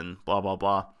coconuts, and blah, blah,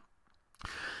 blah.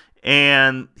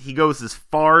 And he goes as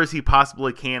far as he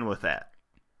possibly can with that.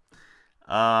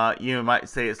 You might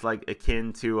say it's like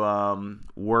akin to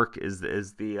work is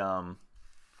the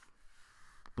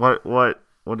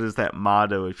what is that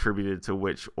motto attributed to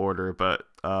which order? But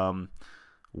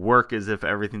work as if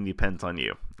everything depends on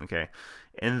you. Okay,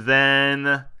 and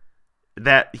then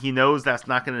that he knows that's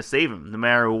not going to save him. No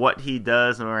matter what he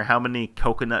does, no matter how many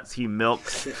coconuts he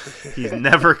milks, he's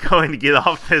never going to get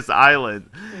off this island.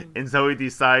 And so he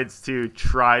decides to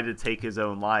try to take his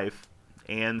own life.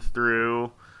 And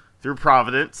through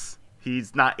providence,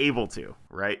 he's not able to,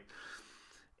 right?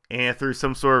 And through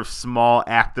some sort of small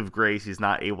act of grace, he's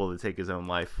not able to take his own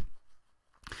life.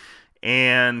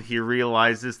 And he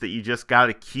realizes that you just got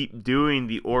to keep doing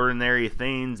the ordinary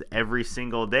things every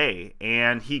single day.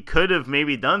 And he could have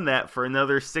maybe done that for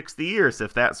another 60 years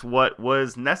if that's what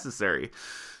was necessary.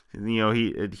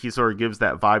 He sort of gives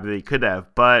that vibe that he could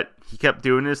have. But he kept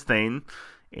doing his thing.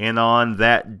 And on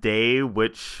that day,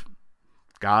 which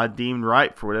God deemed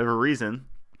right for whatever reason,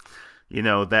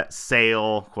 that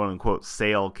sale, quote unquote,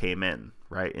 sale came in.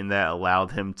 Right, and that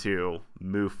allowed him to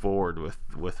move forward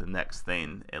with the next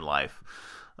thing in life.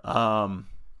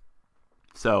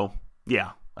 So yeah,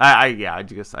 I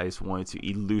guess I just wanted to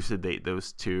elucidate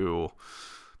those 2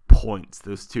 points,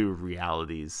 those 2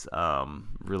 realities,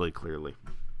 really clearly.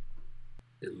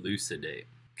 Elucidate.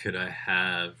 Could I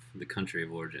have the country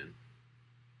of origin?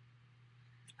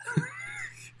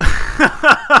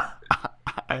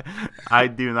 I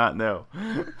do not know.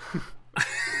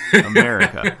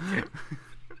 America.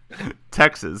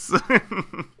 Texas.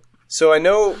 So I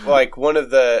know, like, one of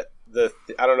the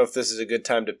I don't know if this is a good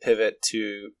time to pivot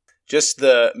to just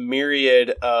the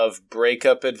myriad of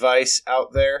breakup advice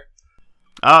out there.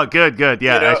 Oh, good.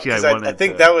 Yeah, actually, I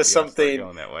think that was something.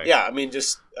 Going that way. Yeah, I mean,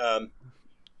 just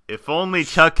if only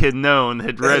Chuck had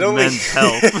read Men's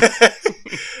Health.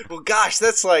 Well, gosh,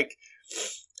 that's like,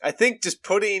 I think just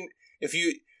putting, if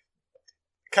you,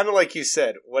 kind of like you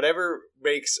said, whatever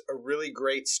makes a really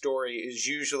great story is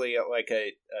usually like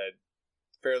a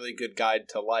fairly good guide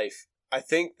to life. I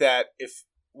think that if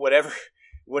whatever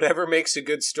makes a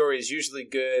good story is usually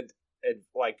good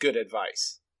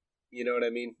advice. You know what I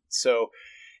mean? So,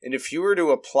 and if you were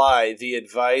to apply the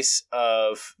advice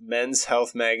of Men's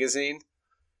Health magazine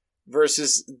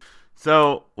versus,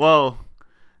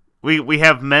 we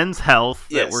have Men's Health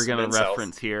that we're going to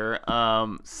reference here.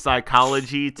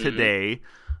 Psychology Today.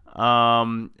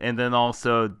 And then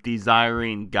also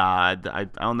Desiring God. I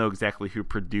don't know exactly who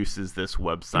produces this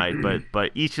website,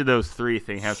 but each of those 3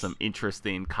 things have some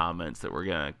interesting comments that we're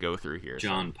gonna go through here.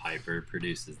 John Piper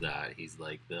produces that. He's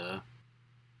like the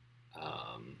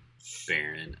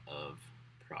Baron of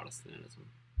Protestantism.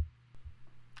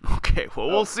 Okay, well,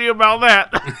 we'll see about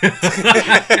that.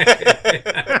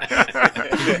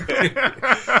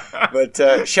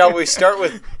 But shall we start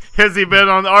with? Has he been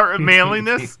on Art of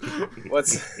Manliness?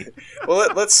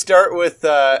 Let's start with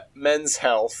Men's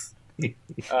Health.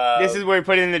 This is where we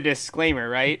put in the disclaimer,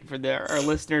 right, for our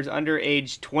listeners under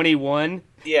age 21.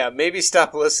 Yeah, maybe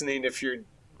stop listening if you're.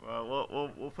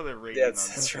 Well, we'll put a rating.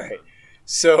 That's right.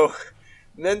 So,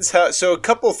 Men's Health. So, a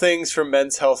couple things from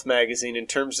Men's Health magazine in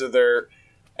terms of their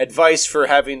advice for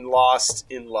having lost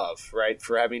in love, right?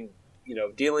 For having,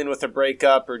 dealing with a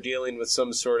breakup or dealing with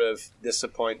some sort of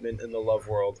disappointment in the love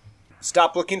world.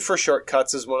 Stop looking for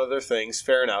shortcuts is one of their things.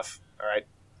 Fair enough. All right.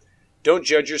 Don't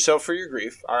judge yourself for your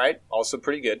grief. All right. Also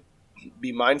pretty good.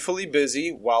 Be mindfully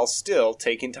busy while still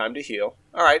taking time to heal.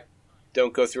 All right.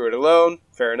 Don't go through it alone.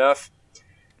 Fair enough.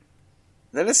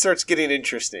 Then it starts getting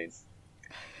interesting.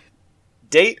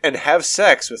 Date and have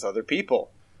sex with other people.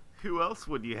 Who else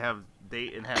would you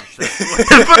date and have sex with?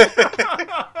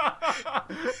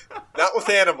 Not with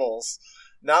animals.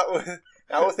 Not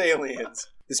with aliens.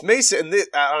 This may seem,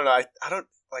 I don't know, I don't,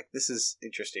 like, this is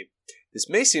interesting. This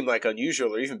may seem like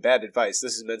unusual or even bad advice.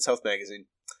 This is Men's Health magazine.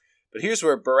 But here's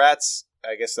where Barat's,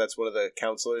 I guess that's one of the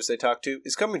counselors they talk to,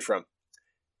 is coming from.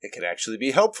 It can actually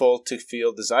be helpful to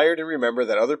feel desired and remember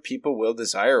that other people will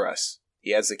desire us.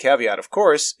 He adds the caveat, of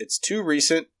course, it's too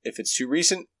recent. If it's too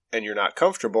recent and you're not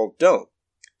comfortable, don't.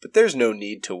 But there's no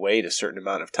need to wait a certain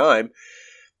amount of time.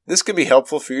 This can be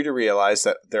helpful for you to realize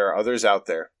that there are others out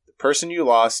there. The person you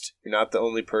lost, you're not the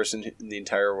only person in the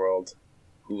entire world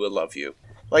who will love you.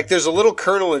 Like, there's a little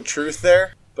kernel of truth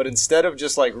there, but instead of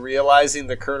just, like, realizing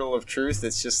the kernel of truth,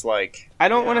 it's just like... I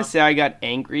don't want to say I got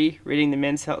angry reading the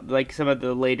Men's Health, like, some of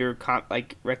the later,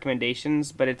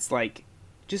 recommendations, but it's like,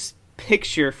 just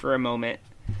picture for a moment,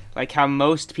 like, how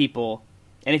most people...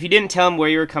 And if you didn't tell them where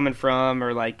you were coming from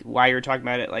or, like, why you were talking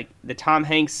about it, like, the Tom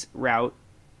Hanks route,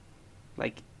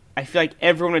 like, I feel like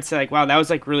everyone would say, like, wow, that was,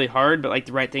 like, really hard, but, like,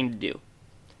 the right thing to do.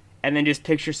 And then just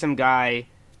picture some guy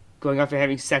going off and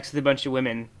having sex with a bunch of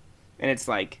women, and it's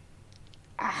like,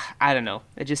 I don't know.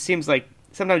 It just seems like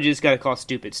sometimes you just gotta call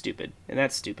stupid, and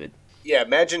that's stupid. Yeah,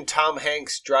 imagine Tom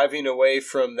Hanks driving away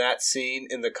from that scene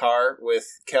in the car with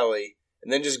Kelly,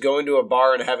 and then just going to a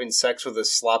bar and having sex with a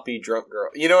sloppy drunk girl.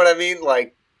 You know what I mean?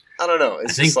 Like, I don't know.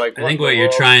 It's just like... I think what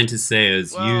you're trying to say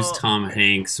is use Tom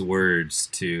Hanks' words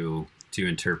to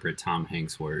interpret Tom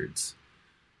Hanks' words.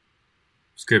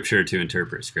 Scripture to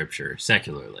interpret Scripture,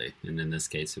 secularly. And in this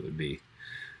case, it would be,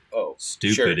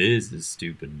 stupid is as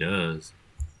stupid does.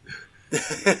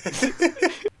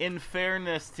 In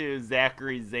fairness to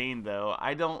Zachary Zane, though,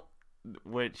 I don't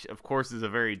which of course is a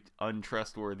very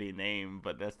untrustworthy name,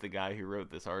 but that's the guy who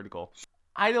wrote this article.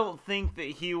 I don't think that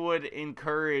he would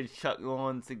encourage Chuck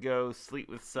Noland to go sleep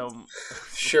with some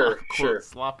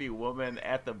sloppy woman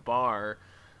at the bar.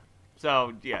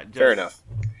 So yeah, fair enough.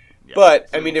 Yeah, but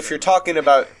I mean, if you're talking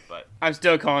about, I'm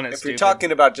still calling it. If you're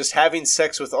talking about just having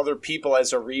sex with other people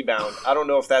as a rebound, I don't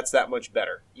know if that's that much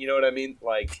better. You know what I mean?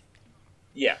 Like,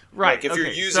 yeah, right. Like if you're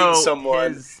using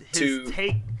someone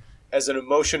as an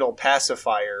emotional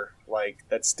pacifier, like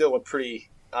that's still a pretty.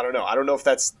 I don't know. I don't know if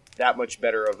that's that much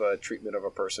better of a treatment of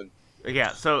a person.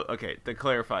 Yeah. So okay, to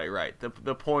clarify, right?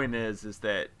 The point is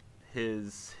that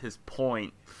his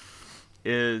point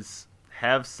is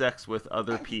have sex with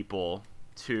other people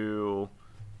to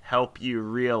help you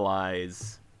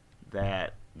realize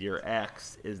that your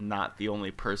ex is not the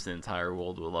only person in the entire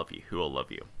world who will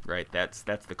love you, right? That's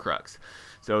the crux.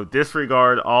 So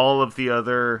disregard all of the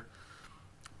other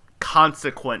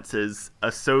consequences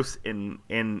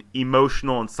in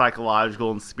emotional and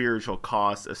psychological and spiritual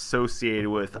costs associated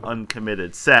with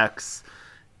uncommitted sex.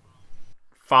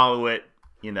 Follow it,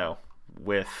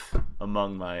 with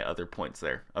among my other points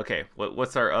there. Okay,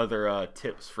 what's our other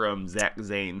tips from Zach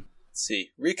Zane? Let's see.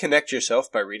 Reconnect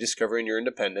yourself by rediscovering your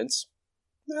independence.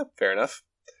 Fair enough.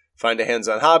 Find a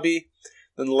hands-on hobby.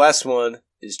 Then the last one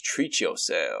is treat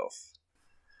yourself.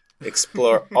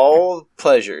 Explore all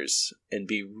pleasures and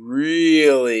be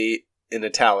really in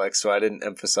italics, so I didn't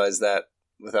emphasize that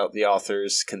without the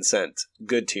author's consent.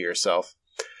 Good to yourself.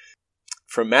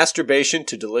 From masturbation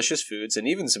to delicious foods and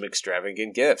even some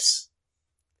extravagant gifts.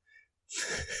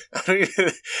 I don't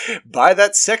even buy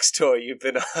that sex toy you've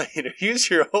been eyeing. Use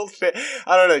your old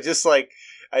I don't know, just like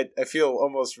I feel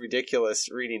almost ridiculous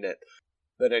reading it.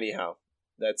 But anyhow,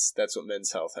 that's what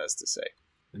Men's Health has to say.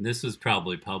 And this was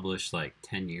probably published like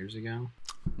 10 years ago?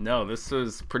 No, this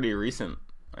was pretty recent,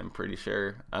 I'm pretty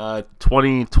sure.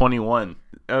 2021.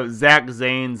 Zach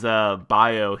Zane's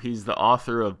bio, he's the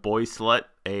author of Boy Slut,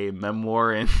 a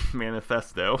memoir and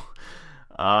manifesto.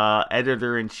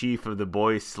 Editor-in-chief of the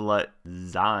Boy Slut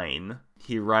Zine.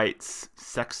 He writes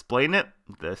Sexplain It,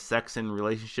 the sex and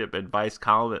relationship advice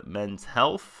column at Men's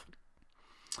Health.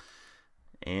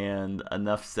 And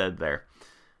enough said there.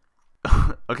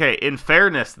 Okay, in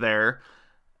fairness there,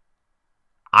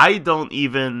 I don't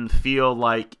even feel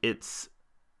like it's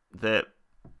that,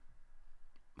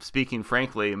 speaking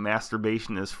frankly,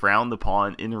 masturbation is frowned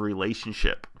upon in a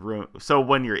relationship. So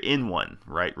when you're in one,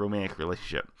 right, romantic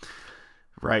relationship.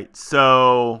 Right,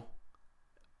 so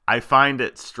I find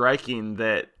it striking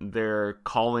that they're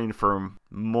calling for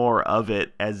more of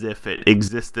it as if it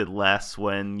existed less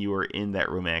when you were in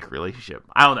that romantic relationship.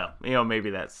 I don't know.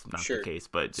 Maybe that's not the case,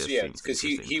 but it just seems because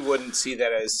he wouldn't see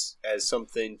that as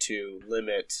something to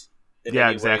limit.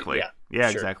 Yeah, exactly. Way. Yeah,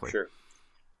 sure, exactly. Sure.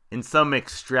 And some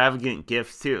extravagant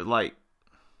gifts too, like.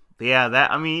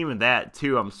 Yeah, even that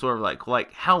too. I'm sort of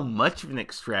like how much of an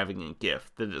extravagant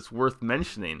gift that it's worth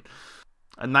mentioning.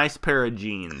 A nice pair of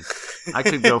jeans. I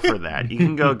could go for that. You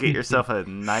can go get yourself a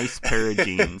nice pair of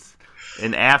jeans.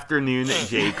 An afternoon at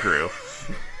J. Crew.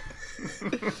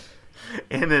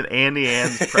 And an Annie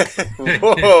Ann's present.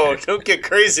 Whoa, don't get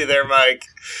crazy there, Mike.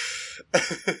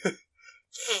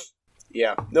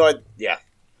 Yeah.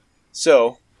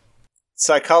 So,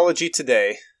 Psychology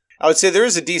Today. I would say there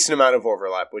is a decent amount of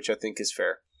overlap, which I think is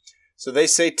fair. So they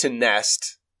say to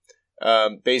nest,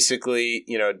 basically,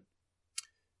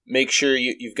 make sure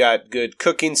you've got good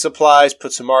cooking supplies,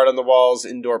 put some art on the walls,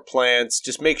 indoor plants.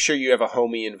 Just make sure you have a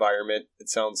homey environment, it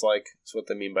sounds like. That's what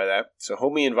they mean by that. So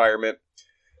homey environment.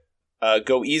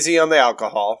 Go easy on the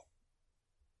alcohol.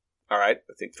 All right,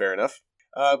 I think fair enough.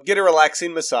 Get a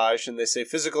relaxing massage, and they say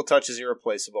physical touch is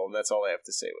irreplaceable, and that's all I have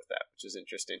to say with that, which is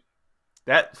interesting.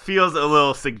 That feels a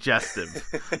little suggestive.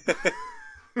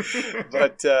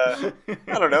 But, I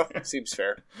don't know. Seems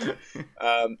fair.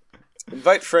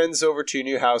 Invite friends over to your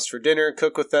new house for dinner.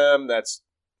 Cook with them. That's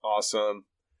awesome.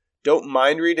 Don't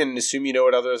mind reading and assume you know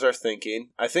what others are thinking.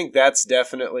 I think that's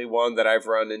definitely one that I've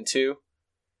run into.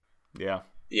 Yeah,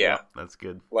 that's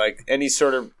good. Like any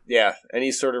sort of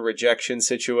rejection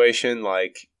situation,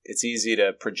 like it's easy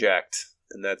to project,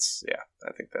 and that's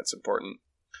I think that's important.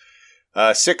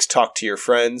 6, talk to your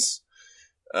friends.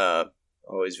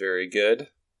 Always very good.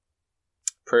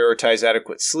 Prioritize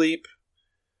adequate sleep.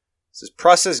 It says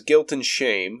process guilt and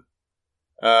shame.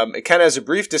 It kind of has a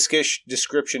brief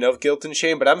description of guilt and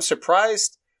shame, but I'm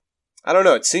surprised. I don't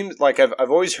know. It seems like I've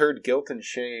always heard guilt and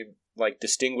shame like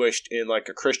distinguished in like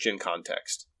a Christian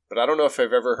context, but I don't know if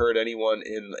I've ever heard anyone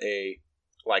in a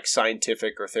like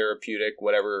scientific or therapeutic,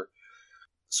 whatever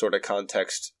sort of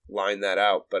context, line that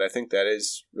out. But I think that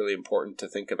is really important to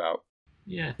think about.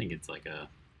 Yeah, I think it's like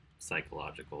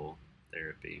psychological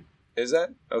therapy. Is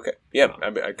that okay? Yeah, I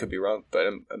mean, I could be wrong, but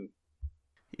I'm.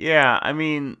 Yeah, I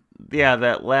mean, yeah,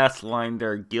 that last line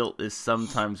there, guilt is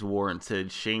sometimes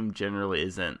warranted, shame generally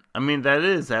isn't. I mean, that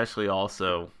is actually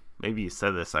also, maybe you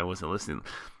said this, I wasn't listening.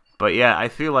 But yeah, I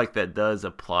feel like that does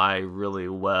apply really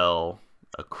well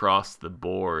across the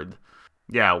board.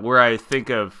 Yeah, where I think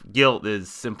of guilt is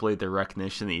simply the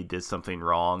recognition that you did something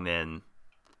wrong and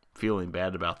feeling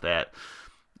bad about that.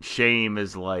 Shame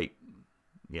is like,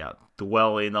 yeah,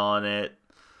 dwelling on it,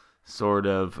 sort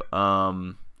of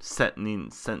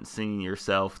sentencing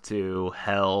yourself to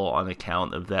hell on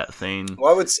account of that thing.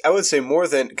 Well, I would say more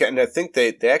than, and I think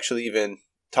they actually even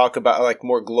talk about like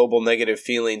more global negative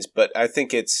feelings, but I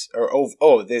think it's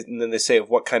and then they say of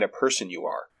what kind of person you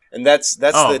are. And that's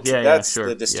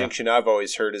the distinction I've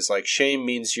always heard is like shame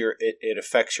means it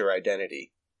affects your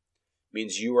identity.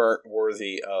 Means you aren't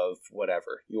worthy of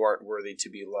whatever. You aren't worthy to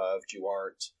be loved. You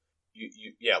aren't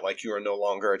like you are no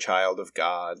longer a child of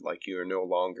God, like you are no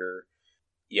longer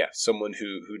someone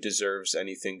who deserves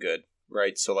anything good,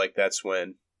 right? So like that's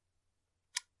when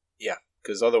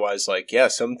because otherwise like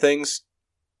some things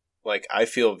like I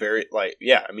feel very like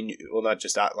I mean not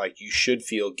just like you should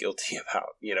feel guilty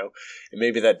about, and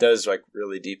maybe that does like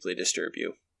really deeply disturb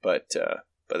you, but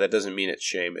that doesn't mean it's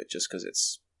shame. It just because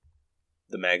it's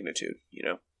the magnitude,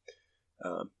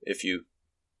 if you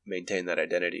maintain that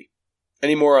identity.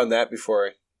 Any more on that before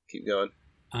I keep going?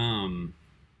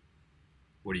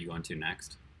 What are you going to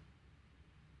next?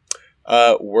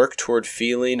 Work toward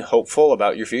feeling hopeful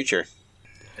about your future.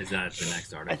 Is that the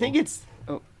next article? I think it's.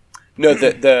 Oh. No,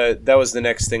 that was the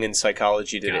next thing in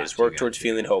psychology today. Is work towards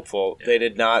feeling hopeful. Yeah. They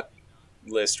did not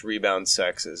list rebound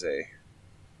sex as a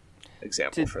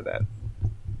example for that.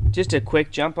 Just a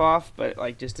quick jump off, but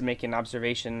like just to make an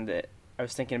observation that I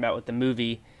was thinking about with the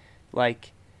movie,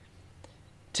 like.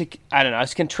 I don't know. I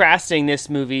was contrasting this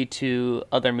movie to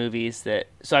other movies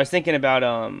so I was thinking about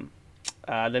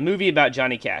the movie about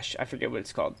Johnny Cash. I forget what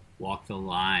it's called. Walk the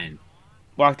Line.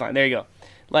 Walk the Line. There you go.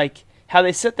 Like how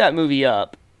they set that movie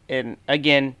up, and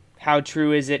again, how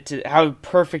true is it how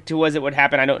perfect was it? What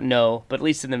happened? I don't know, but at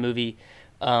least in the movie,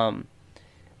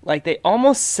 like they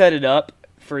almost set it up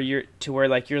to where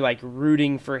like you're like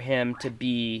rooting for him to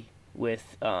be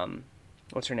with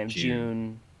what's her name?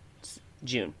 June.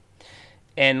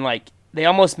 And, like, they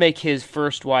almost make his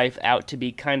first wife out to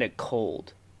be kind of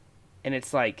cold. And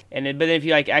it's like, but if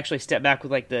you, like, actually step back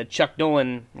with, like, the Chuck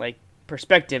Noland, like,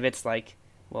 perspective, it's like,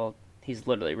 well, he's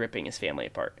literally ripping his family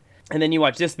apart. And then you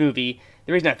watch this movie.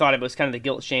 The reason I thought it was kind of the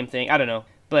guilt-shame thing, I don't know.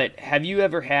 But have you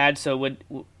ever had, an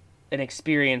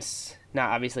experience, not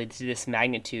obviously to this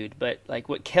magnitude, but, like,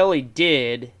 what Kelly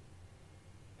did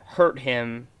hurt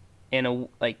him in a,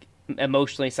 like,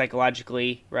 emotionally,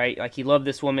 psychologically, right? Like he loved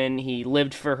this woman, he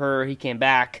lived for her, he came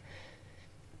back,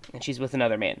 and she's with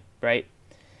another man, right?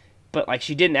 But like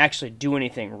she didn't actually do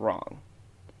anything wrong.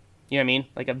 You know what I mean?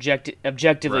 Like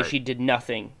objectively, right. She did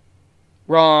nothing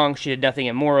wrong. She did nothing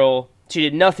immoral. She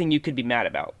did nothing you could be mad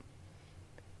about.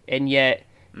 And yet,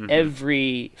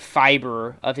 every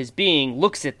fiber of his being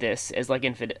looks at this as like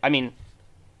infidelity. I mean,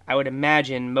 I would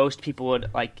imagine most people would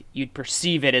you'd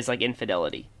perceive it as like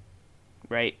infidelity.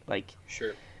 Right, like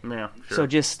sure. So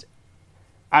just,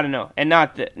 I don't know, and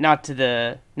not to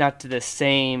the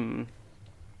same.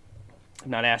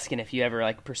 I'm not asking if you ever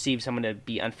like perceive someone to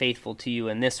be unfaithful to you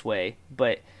in this way,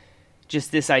 but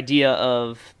just this idea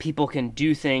of people can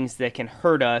do things that can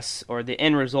hurt us, or the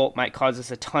end result might cause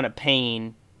us a ton of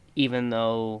pain, even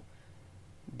though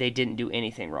they didn't do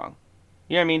anything wrong.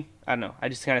 You know what I mean? I don't know. I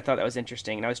just kind of thought that was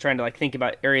interesting, and I was trying to like think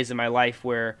about areas in my life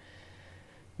where.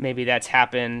 Maybe that's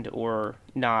happened or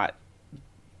not,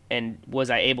 and was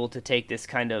I able to take this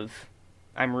kind of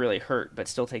I'm really hurt but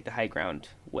still take the high ground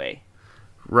way?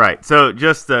 Right. So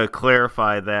just to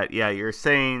clarify that, you're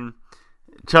saying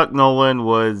Chuck Noland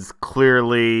was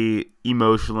clearly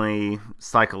emotionally,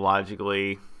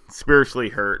 psychologically, spiritually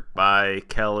hurt by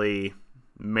Kelly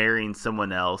marrying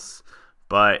someone else,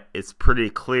 but it's pretty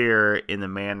clear in the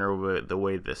manner, the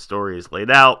way the story is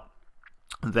laid out,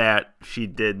 that she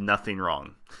did nothing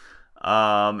wrong.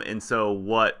 And so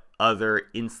what other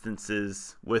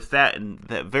instances with that and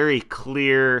that very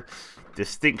clear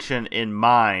distinction in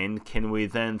mind, can we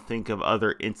then think of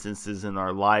other instances in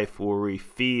our life where we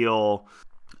feel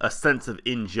a sense of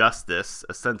injustice,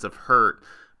 a sense of hurt,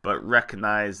 but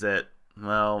recognize that,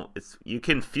 well, you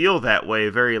can feel that way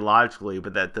very logically,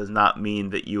 but that does not mean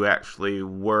that you actually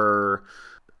were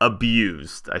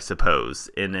abused, I suppose,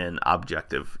 in an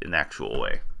objective, in actual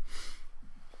way.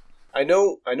 I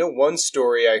know one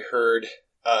story I heard.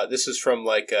 This is from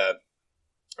like I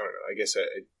don't know. I guess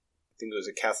I think it was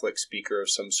a Catholic speaker of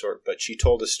some sort, but she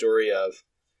told a story of,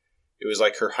 it was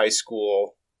like her high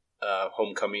school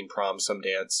homecoming, prom, some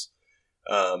dance.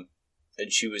 And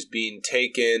she was being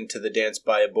taken to the dance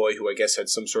by a boy who I guess had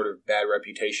some sort of bad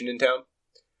reputation in town.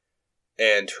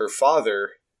 And her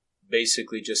father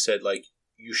basically just said, like,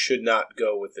 you should not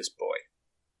go with this boy,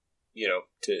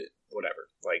 to whatever.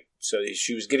 Like, so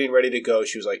she was getting ready to go.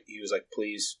 He was like,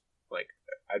 please, like,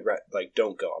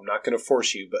 don't go. I'm not going to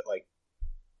force you, but like,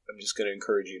 I'm just going to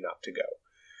encourage you not to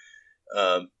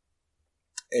go.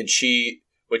 And she,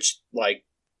 which like,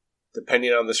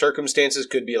 depending on the circumstances,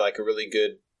 could be like a really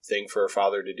good thing for her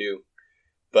father to do.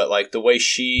 But like the way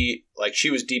she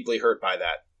was deeply hurt by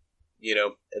that,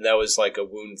 and that was like a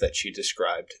wound that she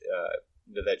described,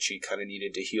 that she kind of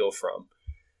needed to heal from.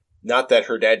 Not that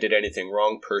her dad did anything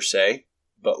wrong per se,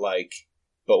 but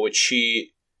what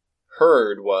she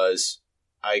heard was,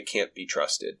 I can't be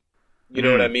trusted. You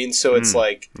know what I mean? So it's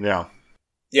like, yeah.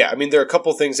 I mean, there are a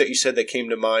couple things that you said that came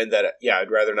to mind that,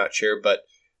 I'd rather not share, but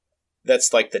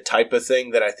that's like the type of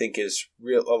thing that I think is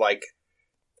real. Like,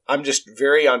 I'm just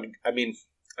very I mean,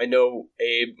 I know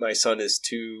Abe, my son, is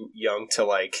too young to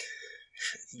like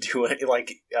do it,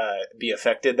 like be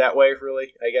affected that way,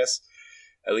 really, I guess.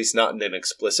 At least not in an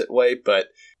explicit way, but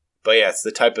yeah, it's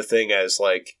the type of thing as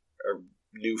like a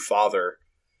new father.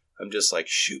 I'm just like,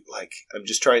 shoot, like I'm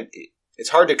just trying. It's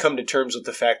hard to come to terms with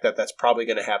the fact that that's probably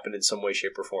going to happen in some way,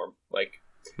 shape, or form. Like,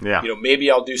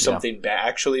 maybe I'll do something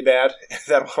actually bad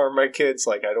that'll harm my kids.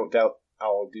 Like, I don't doubt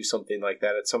I'll do something like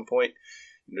that at some point.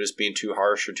 Just being too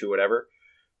harsh or too whatever.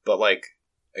 But like,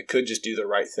 I could just do the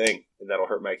right thing and that'll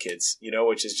hurt my kids,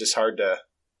 which is just hard to,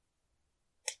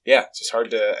 it's just hard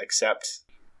to accept.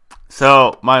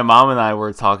 So my mom and I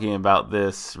were talking about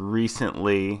this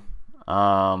recently,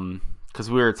 because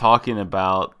we were talking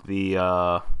about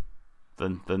the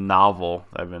novel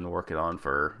I've been working on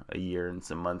for a year and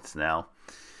some months now,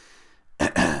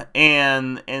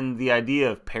 and the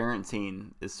idea of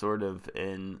parenting is sort of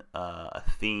a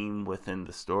theme within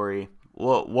the story.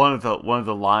 Well, one of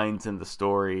the lines in the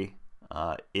story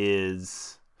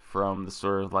is from the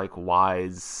sort of like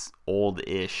wise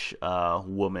old-ish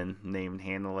woman named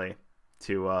Hanley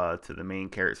to the main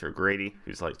character Grady,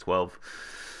 who's like 12,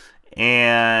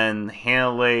 and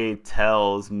Hanley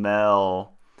tells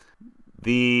Mel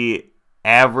the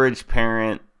average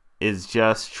parent is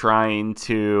just trying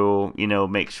to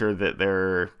make sure that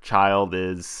their child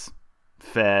is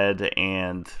fed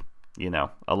and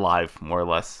alive, more or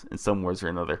less, in some words or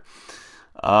another.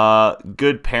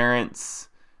 Good parents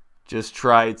just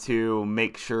try to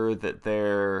make sure that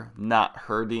they're not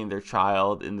hurting their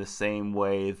child in the same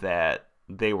way that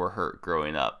they were hurt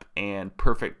growing up. And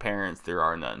perfect parents, there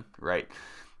are none, right?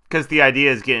 Because the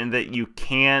idea is getting that you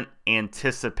can't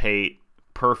anticipate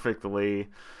perfectly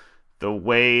the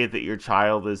way that your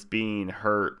child is being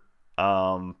hurt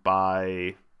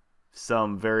by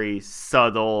some very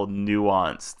subtle,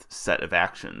 nuanced set of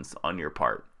actions on your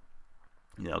part.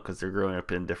 Because they're growing up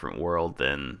in a different world,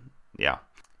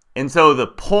 And so the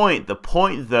point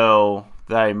though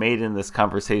that I made in this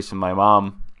conversation, my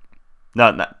mom,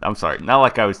 I'm sorry, not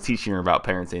like I was teaching her about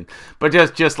parenting, but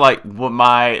just like what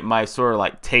my sort of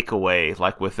like takeaway,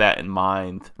 like with that in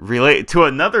mind, related to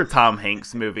another Tom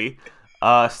Hanks movie,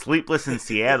 Sleepless in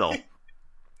Seattle,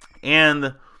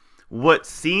 and what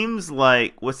seems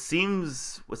right, which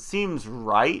seems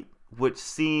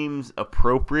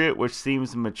appropriate, which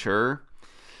seems mature.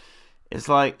 It's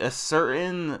like a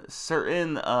certain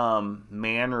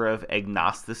manner of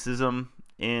agnosticism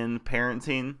in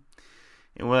parenting.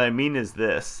 And what I mean is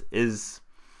this, is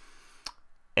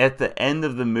at the end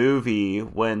of the movie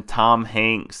when Tom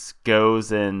Hanks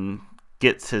goes and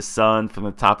gets his son from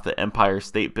the top of the Empire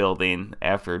State Building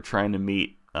after trying to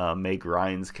meet Meg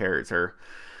Ryan's character.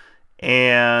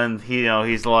 And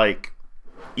he's like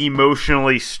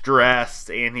emotionally stressed,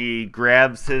 and he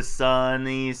grabs his son and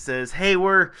he says, "Hey,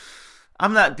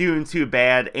 I'm not doing too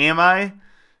bad, am I?"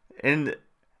 And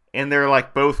they're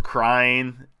like both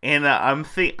crying, and I'm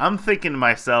thinking to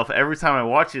myself every time I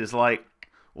watch it, is like,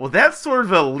 well, that's sort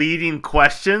of a leading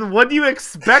question. What do you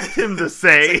expect him to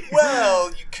say? Like,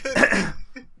 well, you could.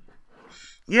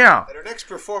 Yeah. At our next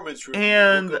performance review,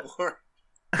 and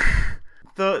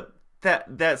we'll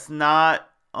that's not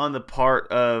on the part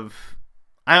of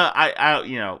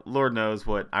I Lord knows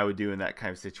what I would do in that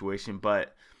kind of situation,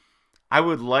 but I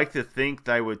would like to think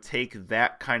that I would take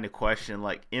that kind of question,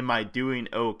 like, am I doing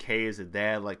okay as a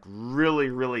dad, like, really,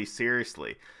 really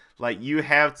seriously. Like, you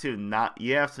have to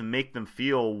make them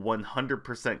feel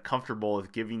 100% comfortable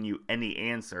with giving you any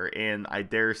answer, and I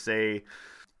dare say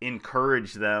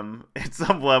encourage them at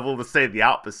some level to say the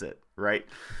opposite, right?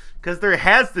 Because there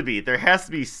has to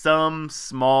be some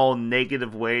small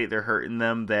negative way they're hurting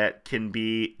them that can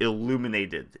be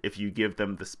illuminated if you give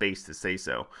them the space to say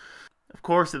so. Of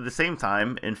course, at the same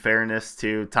time, in fairness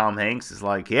to Tom Hanks, is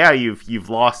like, yeah, you've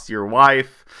lost your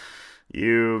wife,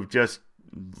 you've just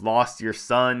lost your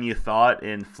son, you thought,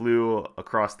 and flew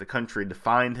across the country to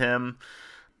find him.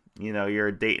 You know,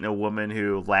 you're dating a woman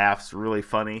who laughs really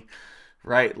funny,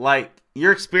 right? Like,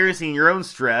 you're experiencing your own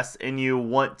stress and you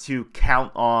want to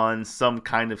count on some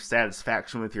kind of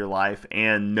satisfaction with your life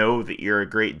and know that you're a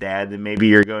great dad, and maybe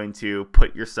you're going to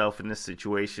put yourself in a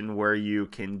situation where you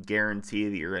can guarantee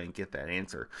that you're going to get that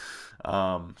answer.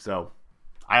 So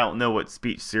I don't know what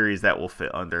speech series that will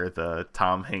fit under. The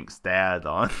Tom Hanks dad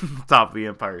on top of the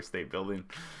Empire State Building.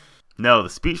 No, the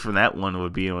speech from that one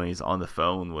would be when he's on the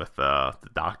phone with the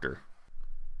doctor,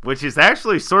 which is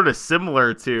actually sort of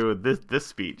similar to this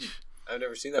speech. I've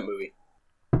never seen that movie.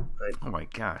 Oh my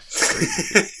gosh.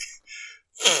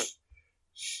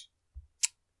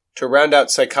 To round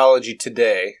out Psychology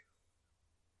Today,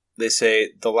 they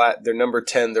say their number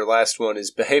 10, their last one, is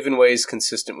behave in ways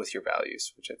consistent with your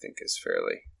values, which I think is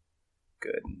fairly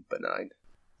good and benign.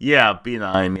 Yeah,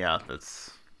 benign. Yeah,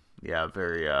 that's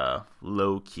very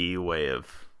low-key way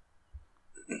of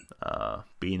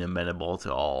being amenable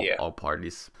to all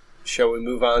parties. Shall we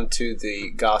move on to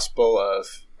the Gospel of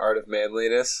Art of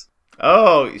Manliness?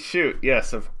 Oh, shoot.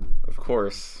 Yes, of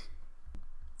course.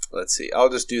 Let's see. I'll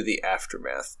just do the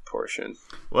aftermath portion.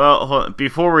 Well, hold on.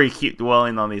 Before we keep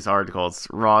dwelling on these articles,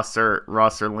 Ross or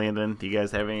Landon, do you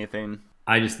guys have anything?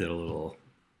 I just did a little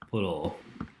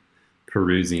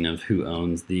perusing of who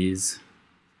owns these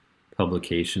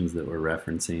publications that we're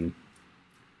referencing.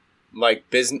 Like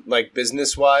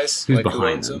business-wise? Who's like behind who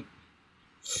owns them?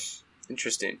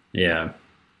 Interesting. Yeah.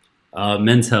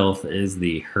 Men's Health is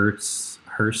the Hearst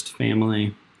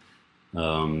family.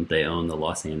 They own the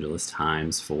Los Angeles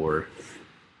Times for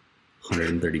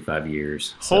 135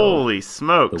 years. Holy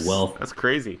smokes. The wealth, that's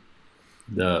crazy.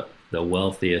 The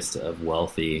wealthiest of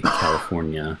wealthy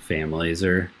California families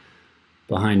are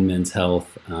behind Men's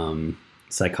Health.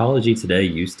 Psychology Today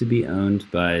used to be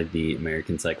owned by the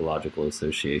American Psychological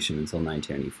Association until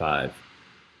 1995.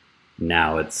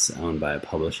 Now it's owned by a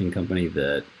publishing company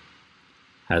that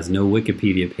has no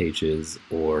Wikipedia pages,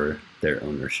 or their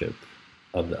ownership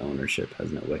of the ownership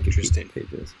has no Wikipedia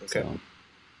pages. Okay. So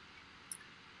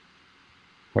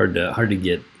hard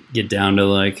to get down to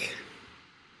like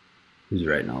who's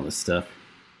writing all this stuff.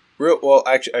 Well,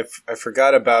 actually, I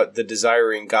forgot about the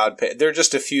Desiring God page. There are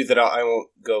just a few that I won't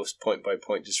go point by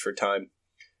point just for time.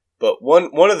 But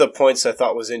one of the points I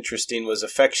thought was interesting was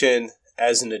affection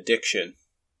as an addiction.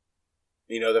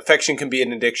 You know, the affection can be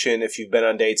an addiction if you've been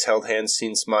on dates, held hands,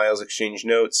 seen smiles, exchanged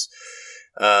notes.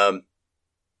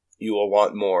 You will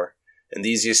want more. And the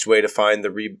easiest way to find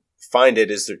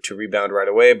it is to rebound right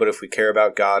away. But if we care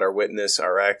about God, our witness,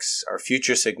 our ex, our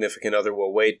future significant other,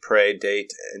 will wait, pray,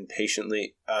 date, and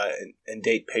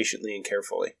date patiently and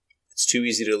carefully. It's too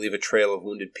easy to leave a trail of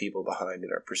wounded people behind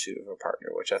in our pursuit of a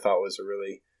partner, which I thought was a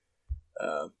really,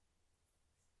 I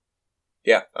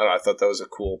thought that was a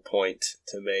cool point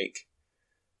to make.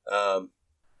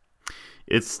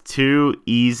 It's too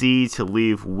easy to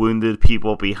leave wounded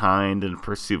people behind in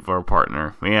pursuit of our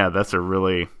partner. Yeah, that's a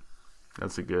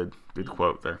good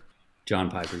quote there. John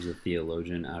Piper's a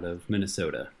theologian out of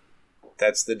Minnesota.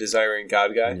 That's the Desiring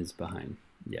God guy? And is behind.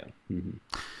 Yeah. Mm-hmm.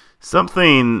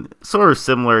 Something sort of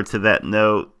similar to that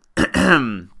note.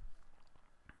 Who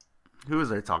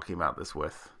was I talking about this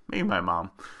with? Maybe my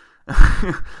mom.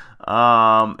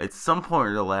 At some point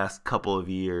in the last couple of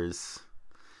years,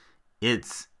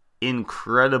 it's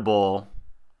incredible,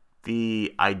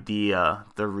 the idea,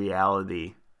 the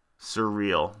reality,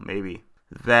 surreal maybe,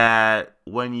 that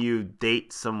when you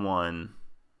date someone,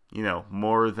 you know,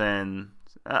 more than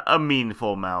a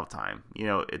meaningful amount of time, you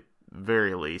know, at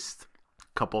very least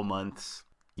a couple months,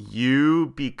 you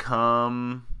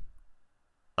become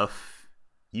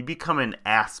an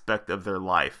aspect of their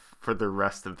life for the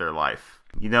rest of their life.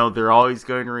 You know, they're always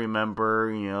going to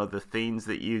remember, you know, the things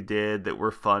that you did that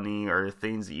were funny, or the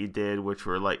things that you did which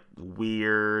were like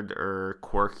weird or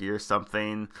quirky or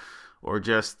something, or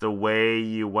just the way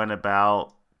you went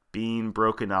about being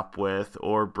broken up with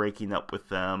or breaking up with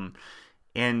them.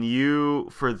 And you,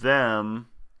 for them,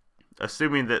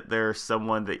 assuming that they're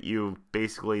someone that you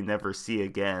basically never see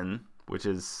again, which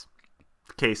is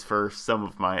the case for some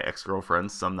of my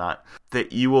ex-girlfriends, some not,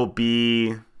 that you will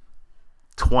be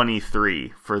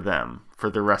 23 for them for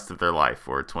the rest of their life,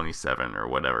 or 27 or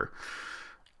whatever.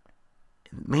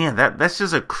 Man, that's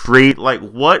just a great,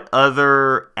 what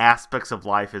other aspects of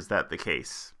life is that the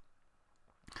case?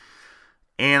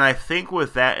 And I think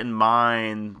with that in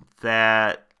mind,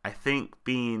 that I think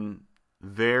being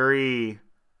very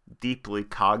deeply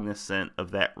cognizant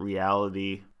of that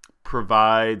reality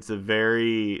provides a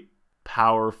very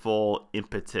powerful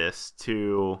impetus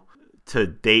to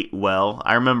date well.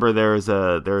 I remember there was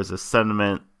a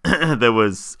sentiment that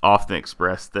was often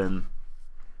expressed in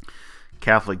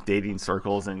Catholic dating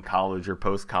circles in college or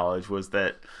post-college, was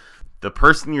that the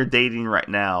person you're dating right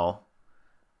now,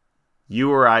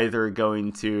 you are either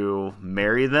going to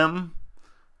marry them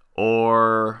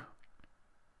or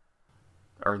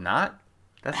not.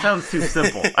 That sounds too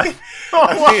simple.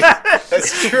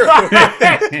 That's true.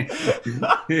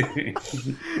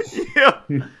 Yeah.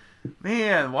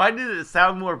 Man, why did it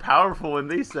sound more powerful when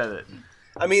they said it?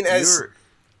 I mean,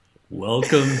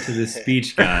 welcome to the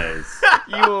speech, guys.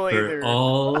 For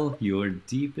all your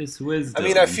deepest wisdom. I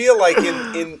mean, I feel like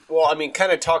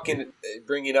kind of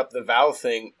bringing up the vow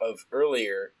thing of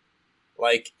earlier,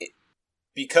 like,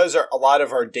 because a lot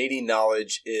of our dating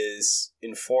knowledge is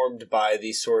informed by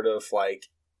these sort of like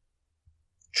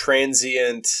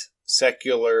transient,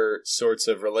 secular sorts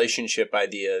of relationship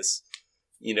ideas,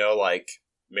 like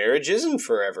marriage isn't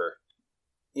forever,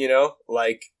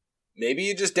 like maybe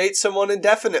you just date someone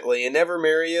indefinitely and never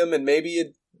marry him, and maybe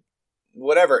you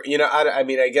whatever, I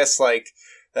mean, I guess like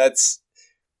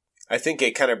I think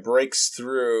it kind of breaks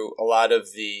through a lot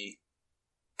of the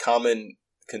common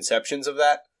conceptions of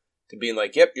that, to being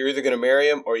like, yep, you're either going to marry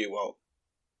him or you won't.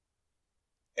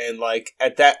 And like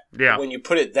at that, when you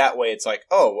put it that way, it's like,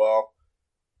 oh, well,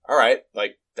 all right.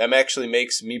 Like that actually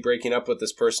makes me breaking up with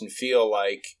this person feel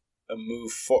like a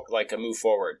move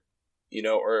forward,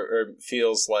 or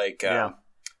feels like,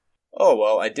 oh,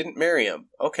 well, I didn't marry him.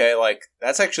 Okay. Like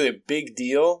that's actually a big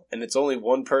deal. And it's only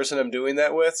one person I'm doing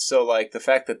that with. So like the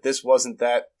fact that this wasn't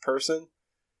that person,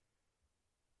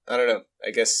 I don't know,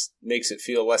 I guess makes it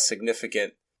feel less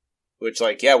significant. Which,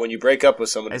 like, yeah, when you break up with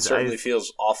someone, it certainly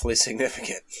feels awfully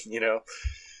significant,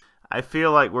 I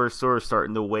feel like we're sort of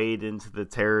starting to wade into the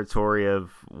territory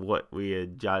of what we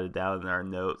had jotted down in our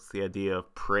notes, the idea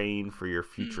of praying for your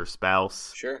future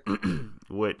spouse. Sure.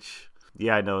 Which,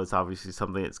 I know it's obviously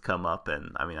something that's come up,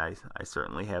 and, I mean, I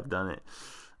certainly have done it.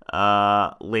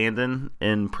 Landon,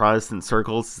 in Protestant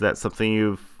circles, is that something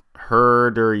you've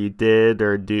heard or you did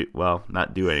or do? Well,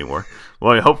 not do anymore.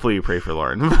 Well, hopefully you pray for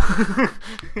Lauren.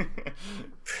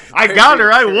 I got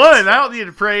her. I won. I don't need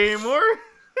to pray anymore.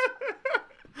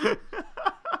 I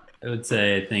would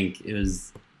say I think it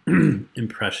was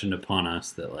impression upon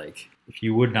us that, like, if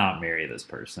you would not marry this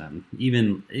person, I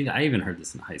even heard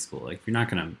this in high school, like, if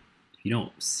you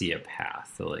don't see a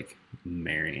path to like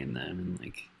marrying them and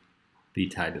like be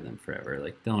tied to them forever,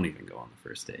 like, don't even go on the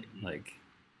first date. Like,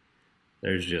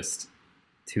 there's just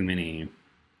too many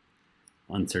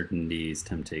uncertainties,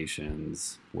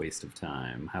 temptations, waste of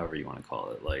time, however you want to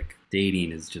call it. Like,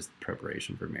 dating is just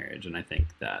preparation for marriage, and I think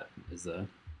that is a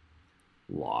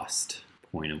lost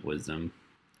point of wisdom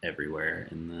everywhere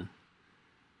in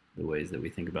the ways that we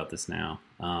think about this now.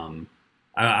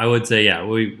 I would say,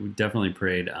 we definitely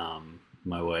prayed.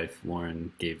 My wife,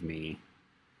 Lauren,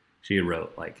 she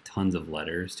wrote like tons of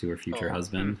letters to her future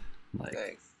husband,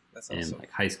 like awesome. In like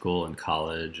high school and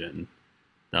college, and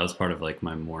that was part of like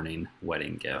my morning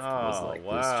wedding gift.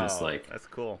 Was just like that's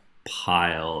cool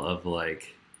pile of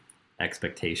like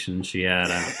expectations she had.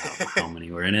 I don't know how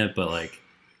many were in it, but like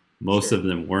most of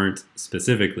them weren't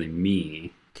specifically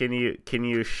me. Can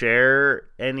you share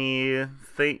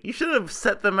anything? You should have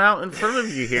set them out in front of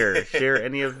you here. Share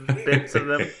any of the bits of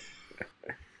them.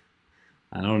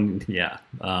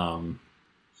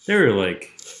 There were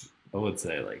like, I would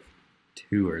say like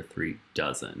 2 or 3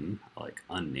 dozen like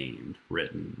unnamed,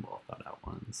 written, well thought out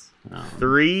ones.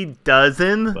 3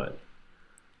 dozen? But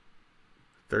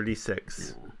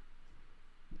 36. Yeah.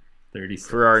 36.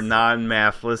 For our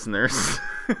non-math listeners.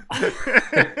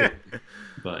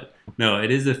 But no, it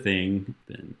is a thing.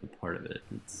 Been a part of it.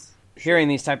 Hearing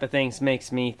these type of things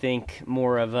makes me think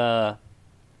more of I'm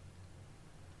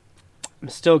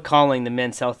still calling the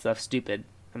men's health stuff stupid.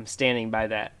 I'm standing by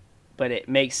that. But it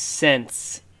makes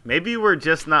sense. Maybe we're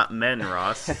just not men,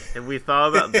 Ross. Have we thought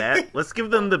about that? Let's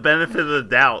give them the benefit of the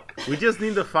doubt. We just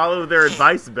need to follow their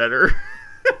advice better.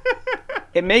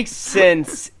 It makes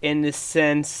sense in the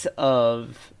sense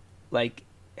of like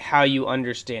how you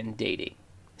understand dating.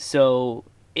 So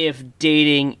if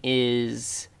dating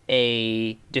is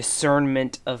a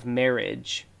discernment of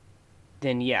marriage,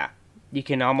 then yeah, you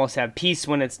can almost have peace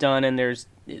when it's done, and there's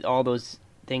all those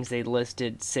things they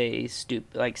listed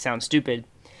sound stupid.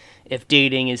 If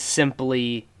dating is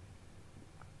simply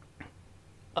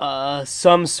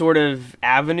some sort of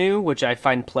avenue, which I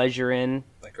find pleasure in,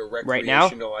 like a right now,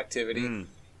 recreational activity.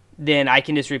 then I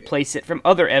can just replace it from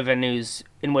other avenues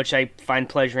in which I find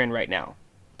pleasure in right now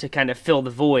to kind of fill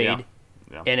the void,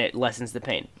 and it lessens the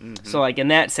pain. So, like, in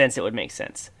that sense, it would make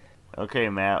sense. Okay,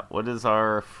 Matt, what does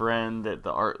our friend at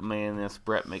the Art Manus,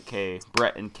 Brett and Kate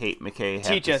McKay, have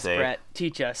Teach to us, say? Brett.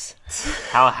 Teach us.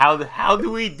 How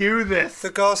do we do this?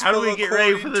 The gospel how do we get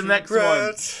ready for the next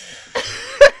one?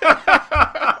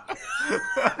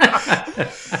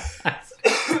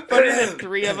 Funny that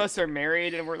 3 of us are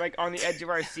married and we're like on the edge of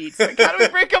our seats. Like, how do we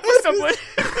break up with someone?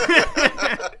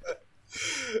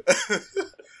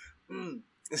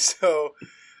 So,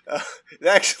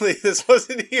 actually, this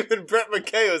wasn't even Brett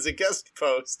McKay. It was a guest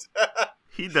post.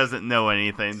 He doesn't know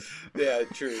anything. Yeah,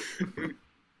 true.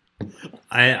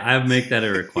 I make that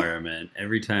a requirement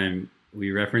every time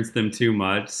we reference them too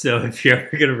much. So if you're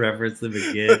ever gonna reference them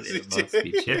again, it must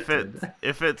be cheated.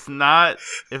 If it's not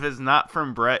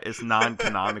from Brett, it's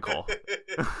non-canonical.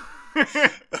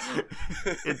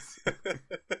 It's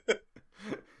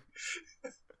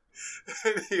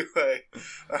anyway.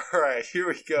 All right, here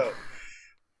we go.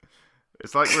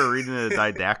 It's like we're reading a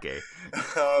Didache.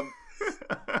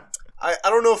 I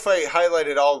don't know if I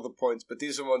highlighted all of the points, but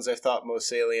these are ones I thought most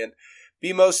salient.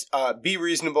 Be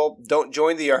reasonable. Don't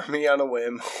join the army on a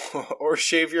whim, or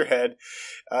shave your head.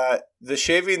 The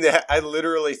shaving, that I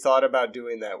literally thought about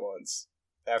doing that once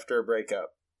after a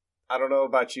breakup. I don't know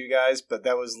about you guys, but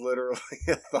that was literally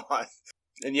a thought.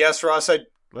 And yes, Ross,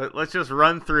 let's just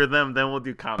run through them, then we'll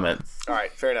do comments. All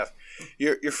right, fair enough.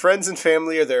 Your friends and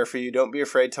family are there for you. Don't be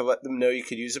afraid to let them know you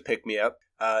could use a pick-me-up.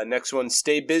 Next one,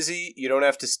 stay busy. You don't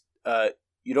have to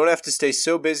stay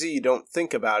so busy you don't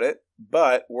think about it,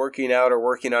 but working out or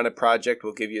working on a project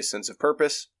will give you a sense of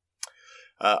purpose.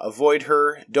 Avoid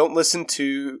her. Don't listen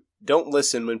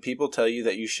when people tell you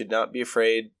that you should not be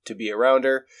afraid to be around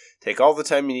her. Take all the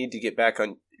time you need to get get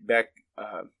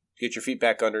your feet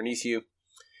back underneath you.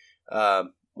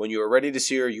 When you are ready to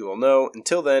see her, you will know.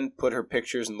 Until then, put her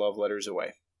pictures and love letters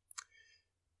away.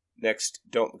 Next,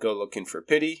 don't go looking for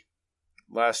pity.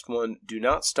 Last one, do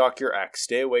not stalk your ex.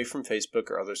 Stay away from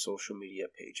Facebook or other social media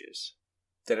pages.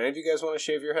 Did any of you guys want to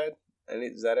shave your head?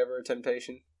 Is that ever a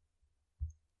temptation?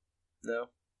 No?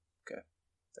 Okay.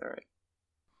 All right.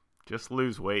 Just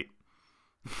lose weight.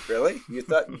 Really? You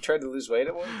thought you tried to lose weight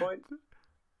at one point?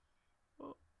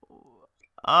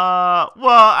 Well,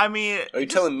 I mean... Are you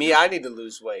telling me I need to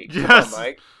lose weight? Just, come on,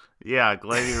 Mike. Yeah,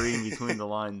 glad you're reading between the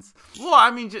lines. Well, I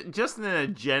mean, just in a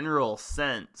general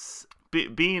sense,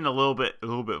 being a little bit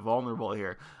vulnerable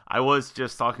here. I was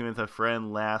just talking with a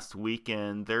friend last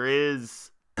weekend. There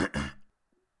is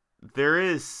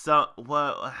some...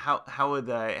 Well, how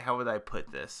would I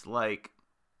put this? Like...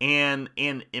 And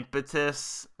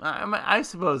impetus. I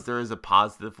suppose there is a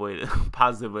positive way to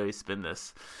spin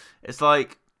this. It's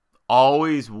like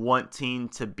always wanting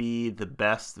to be the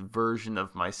best version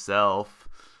of myself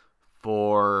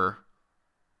for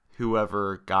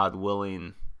whoever, God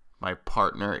willing, my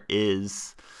partner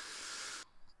is.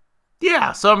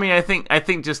 Yeah. So I mean, I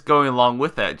think just going along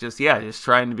with that, just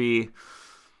trying to be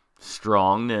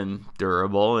strong and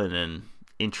durable and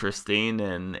interesting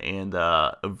and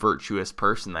a virtuous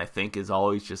person, I think, is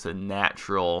always just a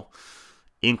natural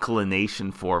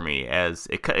inclination for me, as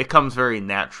it comes very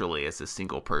naturally as a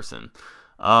single person.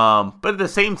 But at the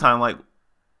same time, like,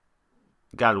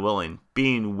 God willing,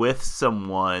 being with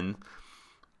someone,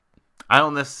 I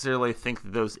don't necessarily think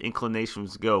that those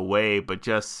inclinations go away, but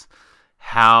just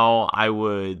how I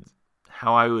would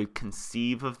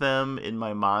conceive of them in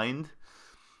my mind,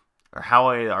 or how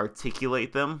I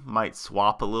articulate them, might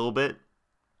swap a little bit.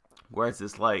 Whereas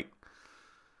it's like,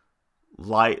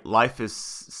 life is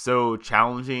so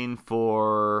challenging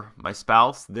for my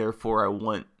spouse, therefore I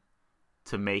want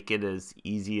to make it as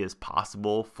easy as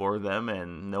possible for them,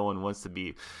 and no one wants to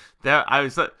be that. I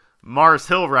was like, Mars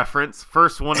Hill reference,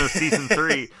 first one of season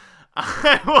 3.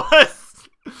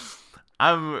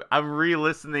 I'm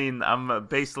re-listening. I'm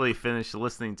basically finished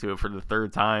listening to it for the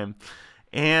 3rd time.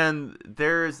 And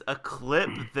there's a clip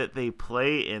that they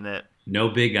play in it. No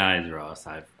big eyes, Ross.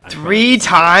 I've 3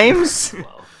 times?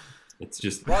 Well, it's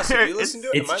just... Ross, have you listened to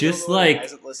it? It's just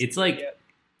like... It's like...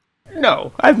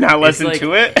 No, I've not listened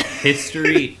to it.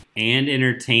 History and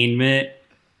entertainment.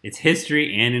 It's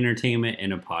history and entertainment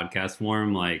in a podcast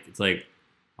form. Like, it's like,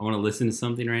 I want to listen to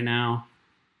something right now.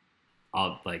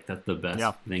 That's the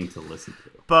best thing to listen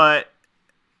to. But...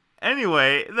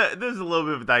 Anyway, there's a little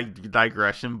bit of a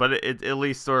digression, but it at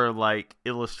least sort of like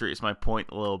illustrates my point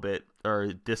a little bit,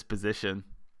 or disposition.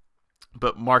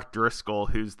 But Mark Driscoll,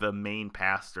 who's the main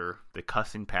pastor, the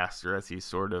cussing pastor, as he's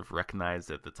sort of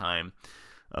recognized at the time,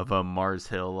 of a Mars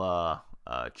Hill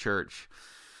church,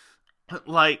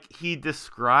 like he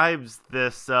describes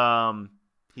this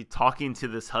he talking to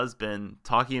this husband,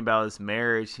 talking about his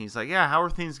marriage. He's like, yeah, how are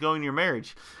things going in your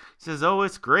marriage? He says, oh,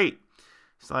 it's great.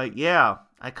 He's like, yeah,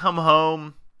 I come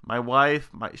home, my wife,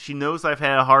 she knows I've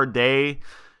had a hard day.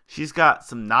 She's got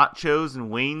some nachos and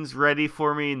wings ready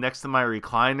for me next to my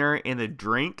recliner and a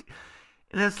drink.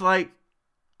 And it's like,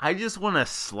 I just want to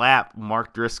slap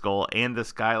Mark Driscoll and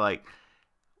this guy. Like,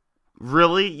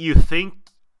 really? You think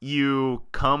you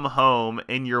come home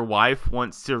and your wife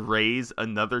wants to raise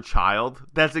another child?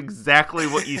 That's exactly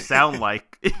what you sound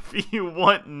like if you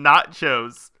want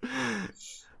nachos.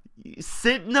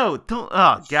 Don't.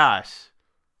 Oh, gosh.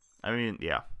 I mean,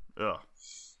 yeah. Ugh.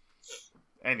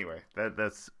 Anyway,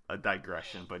 that's a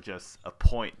digression, but just a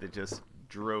point that just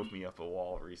drove me up a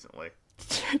wall recently.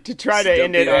 To try to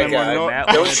end it on a more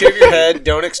Don't shave your head.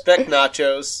 Don't expect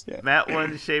nachos. Yeah. Matt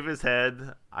wanted to shave his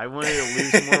head. I wanted to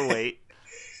lose more weight.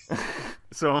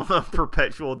 So I'm on a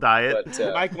perpetual diet.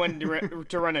 But, Mike wanted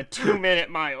to run a 2-minute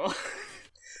mile.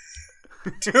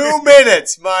 2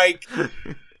 minutes, Mike.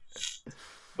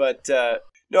 But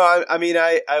no, I mean,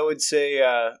 I would say,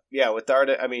 with art,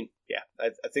 I mean,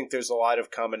 I think there's a lot of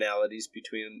commonalities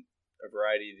between a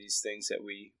variety of these things that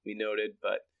we noted,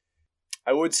 but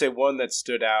I would say one that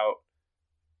stood out,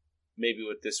 maybe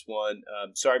with this one.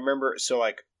 So I remember,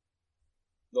 like,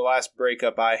 the last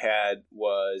breakup I had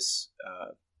was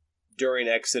during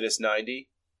Exodus 90.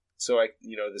 So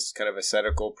this is kind of a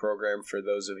ascetical program for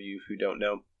those of you who don't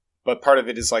know. But part of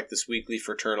it is like this weekly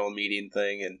fraternal meeting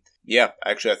thing. And yeah,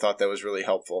 actually I thought that was really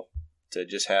helpful to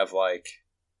just have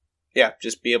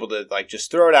just be able to just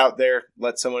throw it out there,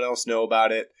 let someone else know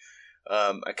about it.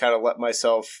 I kind of let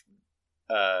myself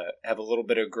have a little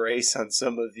bit of grace on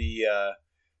some of the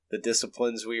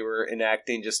disciplines we were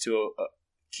enacting just to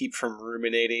keep from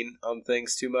ruminating on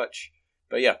things too much.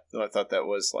 But yeah, no, I thought that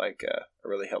was like a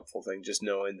really helpful thing, just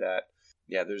knowing that,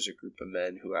 there's a group of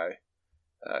men who I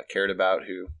cared about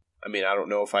who, I mean, I don't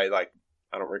know if I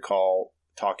don't recall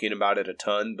talking about it a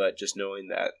ton, but just knowing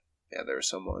that, there was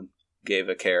someone gave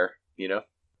a care,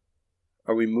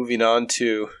 Are we moving on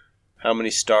to how many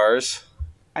stars?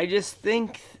 I just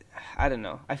think, I don't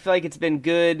know. I feel like it's been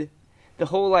good. The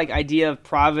whole idea of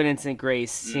providence and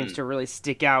grace seems to really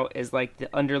stick out as the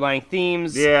underlying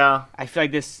themes. Yeah. I feel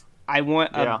like I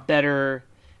want a better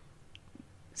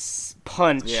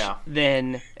punch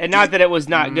than, and not that it was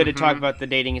not good to talk about the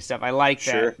dating and stuff. I like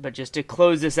that, but just to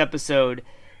close this episode,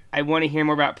 I want to hear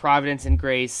more about providence and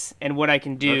grace and what I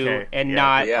can do, and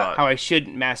not how I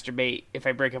shouldn't masturbate if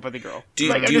I break up with a girl. Do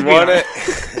you want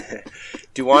to?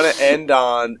 Do you want to end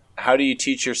on how do you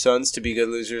teach your sons to be good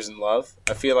losers in love?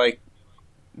 I feel like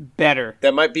better.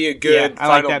 That might be a good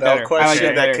final bell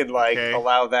question that could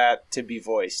allow that to be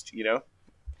voiced. All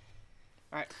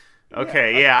right.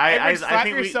 Okay, I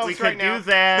think we could do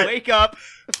that. Wake up.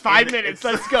 5 minutes.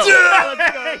 Let's go.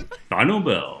 Let's go. Final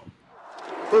bell.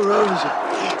 What round is it?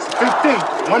 It's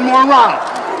 15. One more round.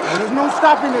 There's no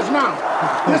stopping us now.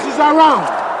 This is our round.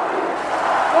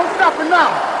 Don't stop it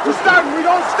now. We're starting. We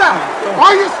don't stop.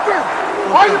 All your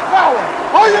strength, all your power,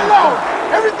 all your love,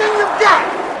 everything you've got.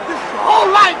 This is your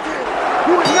whole life here.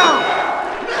 Do it now.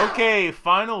 Okay,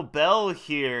 final bell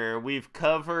here. We've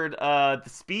covered the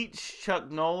speech, Chuck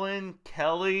Noland,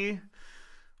 Kelly,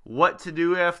 what to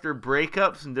do after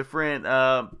breakups, and different,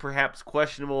 perhaps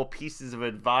questionable pieces of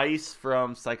advice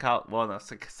from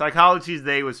Psychology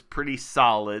Today was pretty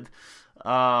solid.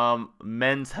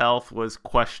 Men's Health was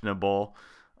questionable.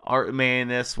 Art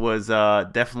Manus was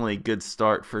definitely a good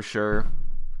start for sure.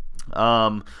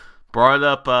 Brought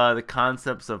up the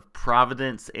concepts of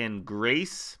providence and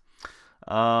grace.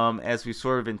 As we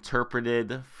sort of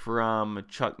interpreted from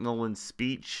Chuck Noland's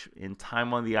speech in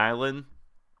Time on the Island.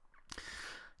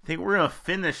 I think we're going to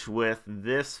finish with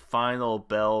this final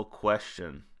bell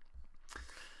question.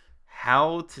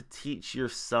 How to teach your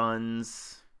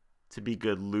sons to be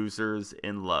good losers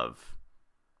in love.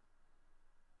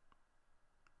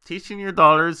 Teaching your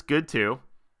daughters good too.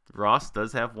 Ross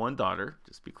does have one daughter,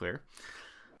 just to be clear.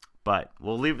 But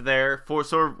we'll leave it there.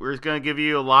 So we're going to give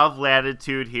you a lot of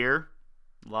latitude here.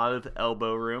 A lot of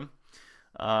elbow room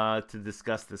to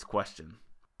discuss this question.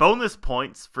 Bonus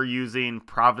points for using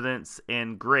providence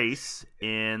and grace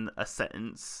in a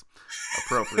sentence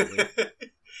appropriately.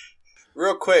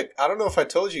 Real quick, I don't know if I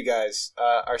told you guys,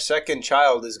 our second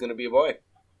child is going to be a boy.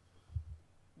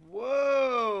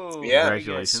 Whoa! Yeah,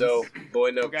 congratulations. So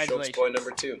boy number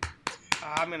 2.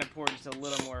 I'm going to pour just a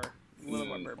little more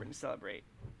bourbon to celebrate.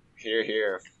 Here,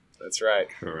 here. That's right.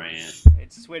 Correct.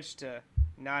 It's switched to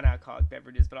non-alcoholic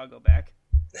beverages, but I'll go back.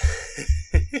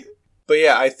 But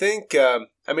yeah, I think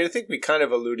we kind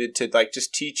of alluded to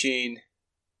just teaching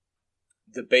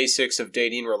the basics of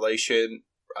dating,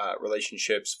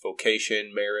 relationships,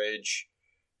 vocation, marriage,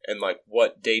 and like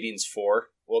what dating's for.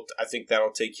 Well, I think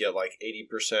that'll take you like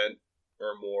 80%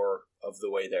 or more of the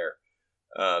way there.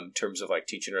 In terms of like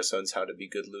teaching our sons how to be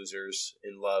good losers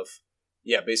in love.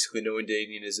 Yeah, basically knowing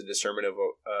dating is a discernment of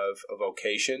a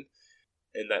vocation,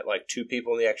 and that like two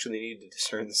people actually need to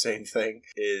discern the same thing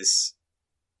is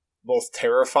both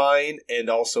terrifying and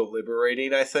also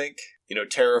liberating, I think. You know,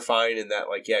 terrifying in that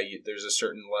like, there's a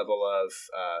certain level of,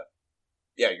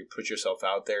 you put yourself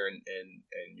out there and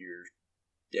you're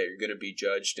going to be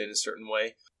judged in a certain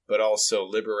way, but also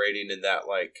liberating in that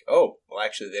like, oh, well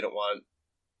actually they don't want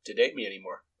to date me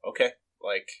anymore. Okay.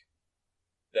 Like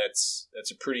that's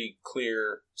a pretty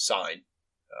clear sign.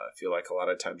 I feel like a lot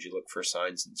of times you look for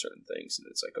signs in certain things and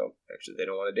it's like, oh, actually they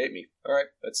don't want to date me. All right.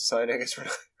 That's a sign. I guess we're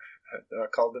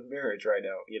not called to marriage right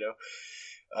now, you know?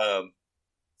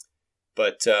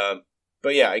 But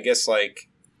yeah, I guess like,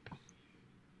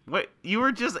 wait, you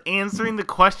were just answering the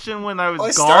question when I was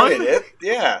I gone? Started it.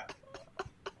 Yeah.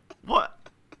 What?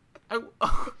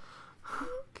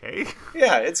 Okay.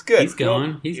 Yeah, it's good. He's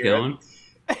going. He's going.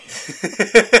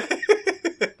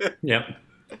 Yep.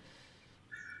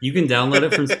 You can download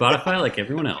it from Spotify like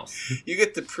everyone else. You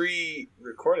get the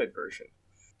pre-recorded version.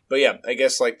 But yeah, I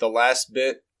guess like the last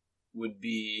bit would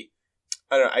be,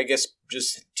 I don't know, I guess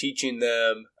just teaching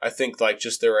them, I think like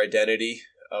just their identity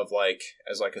of like,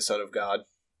 as like a son of God,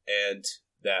 and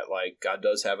that like God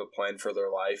does have a plan for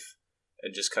their life,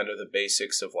 and just kind of the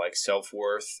basics of like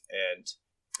self-worth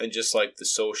and just like the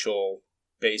social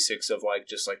basics of like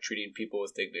just like treating people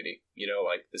with dignity. You know,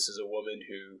 like this is a woman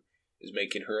who is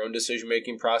making her own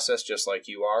decision-making process just like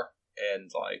you are, and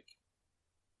like,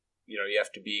 you know, you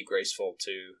have to be graceful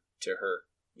to her,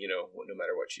 you know, no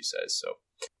matter what she says. So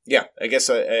yeah, I guess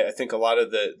I think a lot of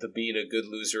the being a good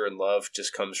loser in love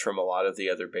just comes from a lot of the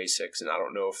other basics, and I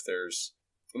don't know if there's,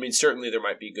 I mean, certainly there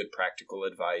might be good practical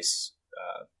advice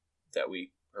that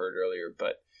we heard earlier,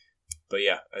 but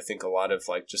yeah, I think a lot of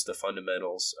like just the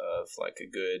fundamentals of like a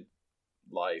good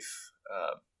life,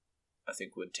 I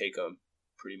think would take them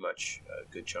pretty much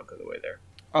a good chunk of the way there.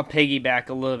 I'll piggyback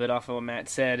a little bit off of what Matt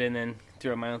said and then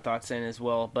throw my own thoughts in as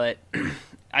well. But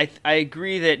I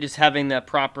agree that just having the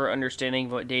proper understanding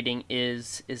of what dating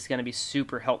is going to be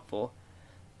super helpful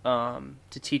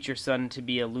to teach your son to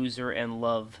be a loser and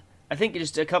love. I think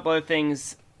just a couple other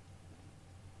things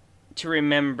to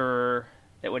remember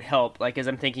that would help, like as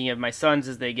I'm thinking of my sons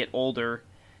as they get older,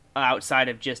 outside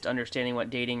of just understanding what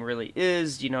dating really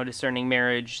is, you know, discerning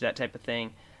marriage, that type of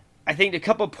thing. I think a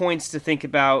couple points to think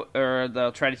about, or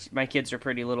they'll try to. My kids are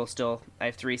pretty little still. I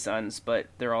have 3 sons, but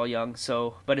they're all young.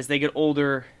 So, but as they get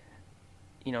older,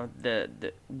 you know,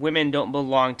 the women don't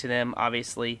belong to them.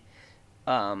 Obviously,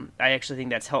 I actually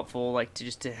think that's helpful, like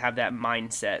to have that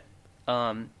mindset.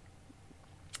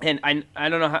 And I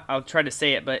don't know how I'll try to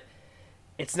say it, but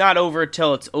it's not over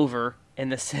till it's over, in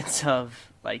the sense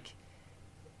of like,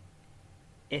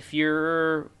 if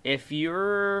you're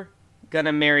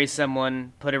gonna marry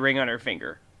someone, put a ring on her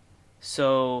finger.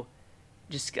 So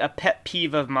just a pet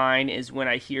peeve of mine is when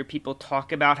I hear people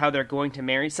talk about how they're going to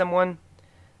marry someone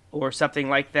or something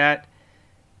like that,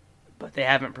 but they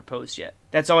haven't proposed yet.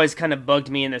 That's always kind of bugged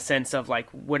me, in the sense of like,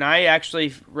 when I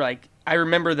actually, like, I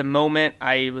remember the moment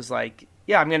I was like,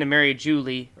 yeah, I'm going to marry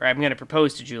Julie, or I'm going to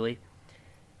propose to Julie.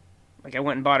 Like, I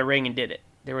went and bought a ring and did it.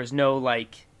 There was no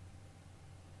like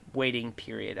waiting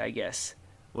period, I guess.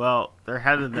 Well, there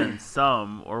had to have been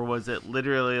some, or was it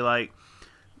literally like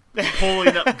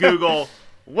pulling up Google,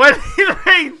 what is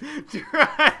rain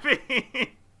driving?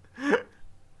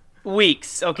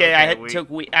 Weeks. Okay, I took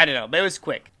weeks. I don't know, but it was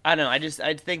quick. I don't know.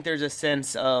 I think there's a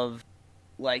sense of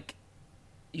like,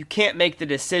 you can't make the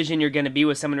decision you're going to be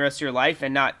with someone the rest of your life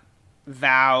and not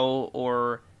vow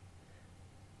or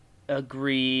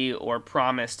agree or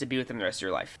promise to be with them the rest of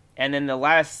your life. And then the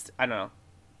last, I don't know,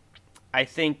 I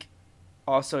think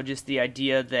also just the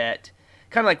idea that,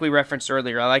 kind of like we referenced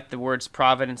earlier, I like the words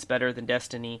providence better than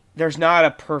destiny. There's not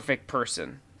a perfect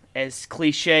person. As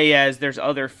cliche as there's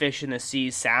other fish in the sea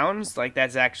sounds, like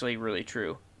that's actually really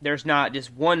true. There's not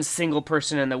just one single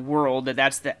person in the world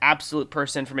that's the absolute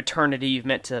person from eternity you've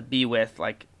meant to be with.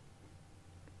 Like,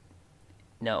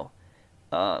 no.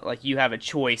 Like, you have a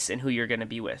choice in who you're going to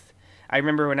be with. I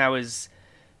remember when I was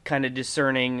kind of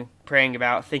discerning, praying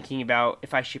about, thinking about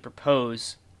if I should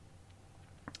propose,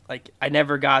 like, I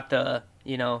never got the,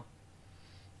 you know,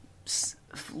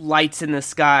 lights in the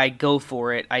sky, go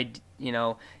for it. I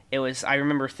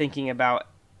remember thinking about,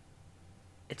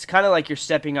 it's kind of like you're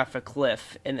stepping off a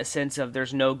cliff, in the sense of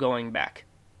there's no going back.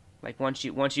 Like, once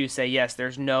you say yes,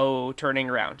 there's no turning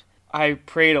around. I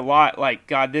prayed a lot, like,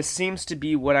 God, this seems to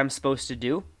be what I'm supposed to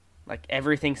do. Like,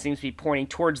 everything seems to be pointing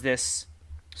towards this.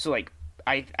 So, like,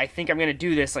 I think I'm going to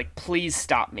do this. Like, please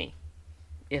stop me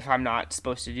if I'm not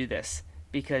supposed to do this.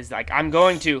 Because, like, I'm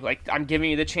going to. Like, I'm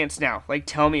giving you the chance now. Like,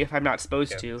 tell me if I'm not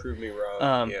supposed to. Prove me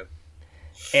wrong.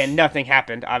 And nothing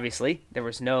happened, obviously. There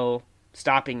was no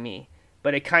stopping me.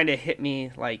 But it kind of hit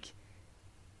me, like,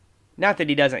 not that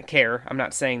he doesn't care. I'm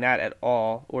not saying that at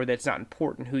all. Or that it's not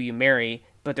important who you marry.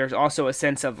 But there's also a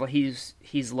sense of he's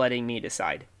letting me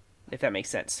decide, if that makes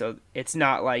sense. So it's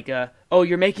not like, oh,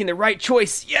 you're making the right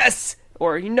choice, yes!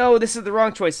 Or, this is the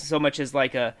wrong choice, so much as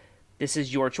like, this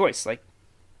is your choice. Like,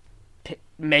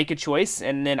 make a choice,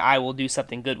 and then I will do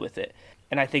something good with it.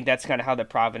 And I think that's kind of how the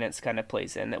providence kind of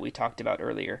plays in that we talked about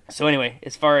earlier. So anyway,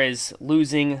 as far as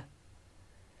losing,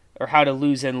 or how to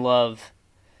lose in love,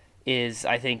 is,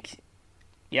 I think,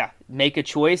 make a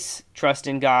choice, trust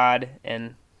in God,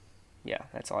 and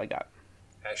that's all I got.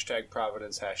 Hashtag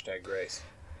Providence, hashtag Grace.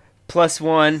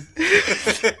 +1.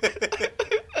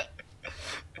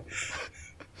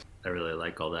 I really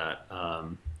like all that.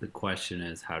 The question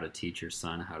is how to teach your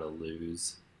son how to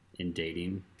lose in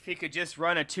dating. If he could just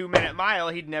run a 2-minute mile,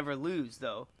 he'd never lose,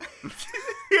 though.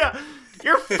 Yeah,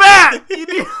 you're fat! You need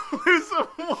to lose some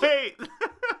weight.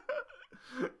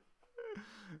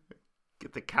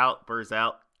 Get the calipers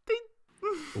out.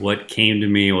 What came to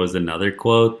me was another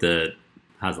quote that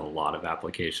has a lot of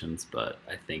applications, but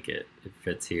I think it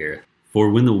fits here. For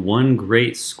when the one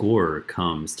great scorer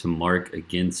comes to mark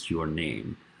against your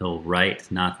name, he'll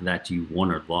write not that you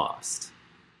won or lost,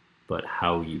 but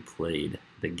how you played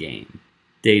the game.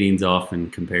 Dating's often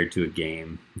compared to a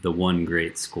game. The one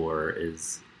great scorer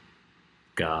is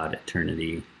God,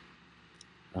 eternity.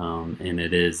 And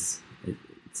it's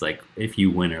like, if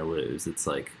you win or lose, it's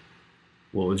like,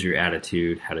 what was your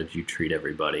attitude? How did you treat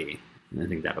everybody? And I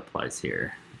think that applies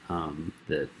here.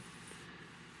 That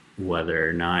whether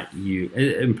or not you,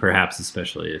 and perhaps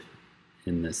especially if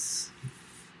in this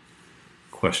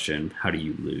question, how do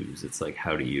you lose? It's like,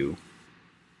 how do you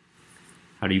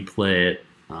play it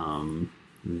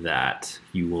that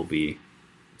you will be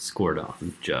scored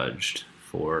on, judged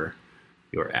for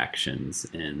your actions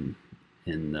in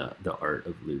the art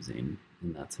of losing,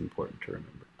 and that's important to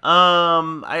remember.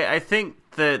 I think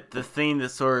that the thing that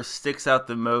sort of sticks out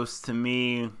the most to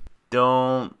me,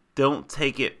 don't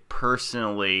take it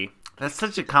personally. That's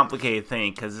such a complicated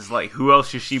thing, because it's like, who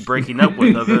else is she breaking up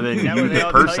with other than you, the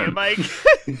person?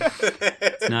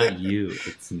 It's not you,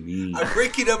 it's me. I'm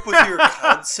breaking up with your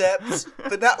concepts,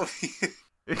 but not with you.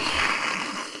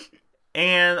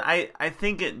 And I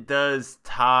think it does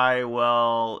tie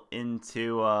well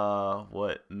into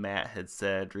what Matt had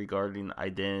said regarding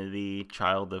identity,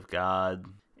 child of God.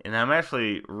 And I'm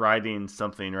actually writing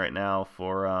something right now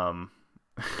for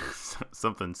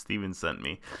something Steven sent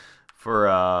me for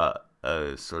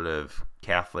a sort of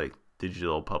Catholic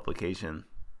digital publication.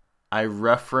 I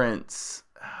reference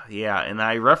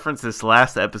this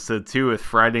last episode too with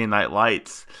Friday Night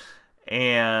Lights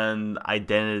and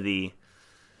identity.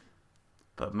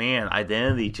 But man,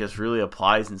 identity just really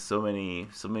applies in so many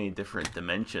different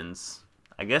dimensions.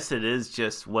 I guess it is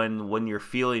just when you're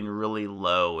feeling really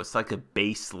low, it's like a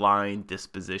baseline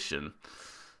disposition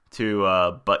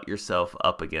to butt yourself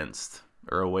up against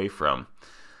or away from.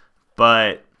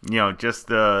 But just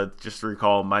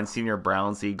recall Monsignor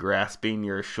Brownsy grasping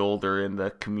your shoulder in the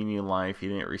communion line if you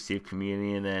didn't receive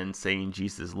communion, and saying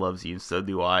Jesus loves you and so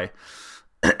do I.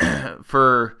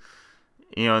 For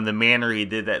in the manner he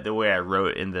did that, the way I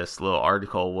wrote in this little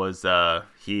article was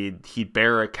he'd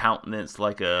bear a countenance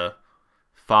like a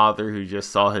father who just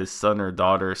saw his son or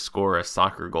daughter score a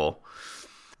soccer goal.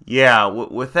 Yeah,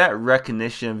 with that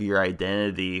recognition of your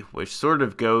identity, which sort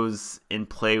of goes in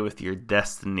play with your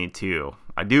destiny too.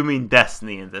 I do mean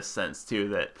destiny in this sense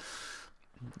too,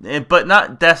 but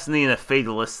not destiny in a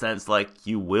fatalist sense, like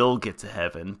you will get to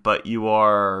heaven, but you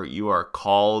are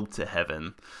called to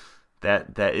heaven.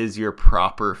 That is your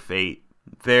proper fate.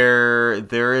 There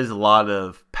is a lot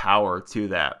of power to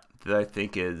that I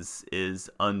think is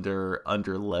under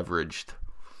leveraged.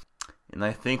 And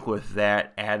I think with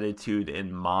that attitude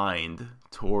in mind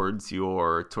towards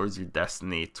your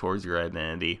destiny, towards your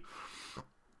identity,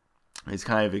 is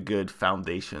kind of a good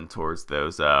foundation towards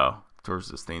those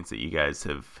things that you guys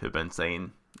have been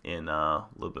saying in a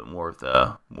little bit more of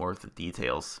the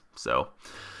details. So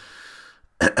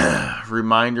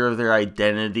reminder of their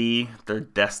identity, their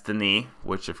destiny,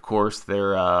 which of course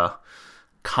their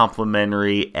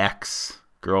complementary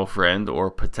ex-girlfriend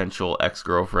or potential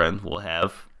ex-girlfriend will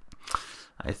have,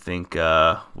 I think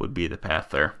would be the path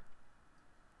there.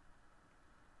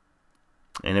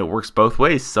 And it works both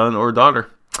ways, son or daughter.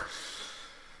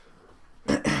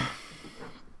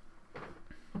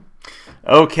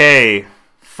 Okay.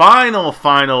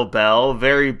 Final bell,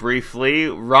 very briefly.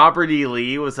 Robert E.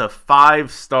 Lee was a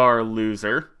 5-star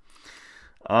loser.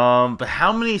 But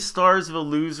how many stars of a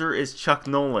loser is Chuck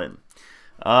Noland?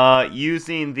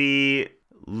 Using the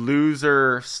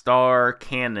loser star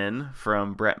canon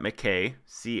from Brett McKay,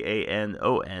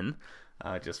 Canon,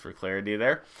 just for clarity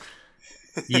there.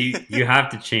 You have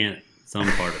to chant some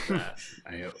part of that.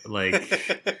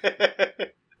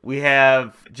 We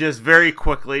have, just very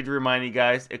quickly to remind you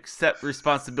guys, accept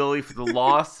responsibility for the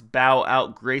loss, bow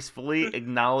out gracefully,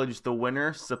 acknowledge the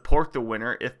winner, support the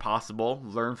winner if possible,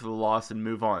 learn from the loss, and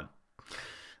move on.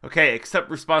 Okay,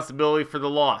 accept responsibility for the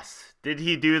loss. Did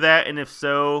he do that? And if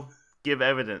so, give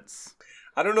evidence.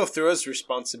 I don't know if there was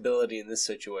responsibility in this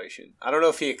situation. I don't know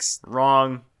if he...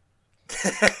 Wrong.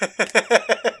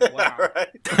 Wow.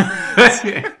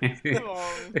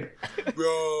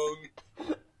 Wrong.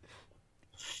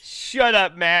 Shut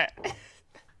up, Matt.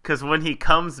 Because when he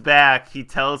comes back, he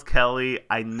tells Kelly,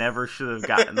 I never should have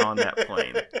gotten on that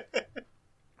plane.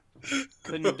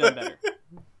 Couldn't have done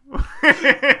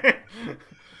better.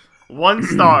 1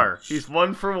 star. He's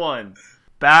 1 for 1.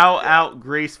 Bow out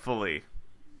gracefully.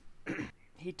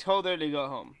 He told her to go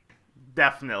home.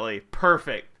 Definitely.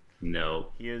 Perfect.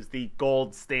 No. He is the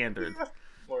gold standard.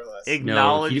 More or less.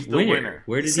 Acknowledge the winner.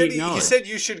 Where did he acknowledge? He said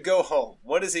you should go home.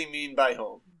 What does he mean by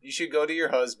home? You should go to your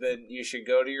husband. You should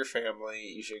go to your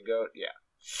family. You should go... Yeah.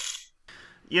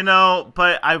 You know,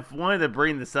 but I've wanted to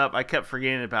bring this up. I kept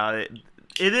forgetting about it.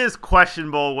 It is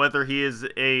questionable whether he is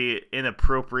an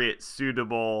appropriate,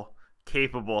 suitable,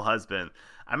 capable husband.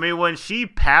 I mean, when she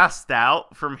passed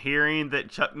out from hearing that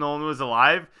Chuck Noland was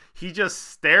alive, he just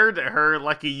stared at her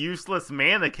like a useless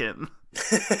mannequin.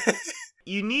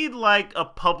 You need, like, a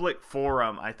public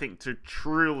forum, I think, to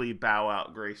truly bow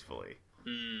out gracefully.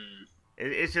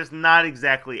 It's just not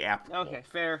exactly applicable. Okay,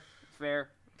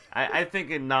 fair. I think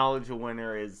acknowledge a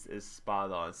winner is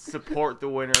spot on. Support the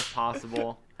winner if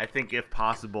possible. I think if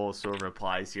possible sort of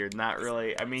applies here. Not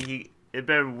really. I mean, it'd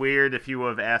been weird if you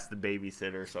would have asked the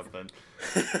babysitter or something.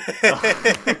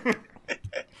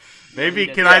 Maybe,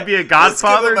 can I be a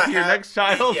godfather to your next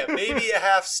child? Yeah, maybe a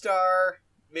half star.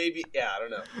 Maybe, yeah, I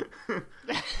don't know.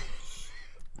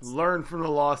 Learn from the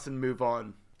loss and move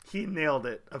on. He nailed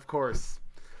it, of course.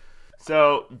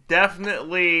 So,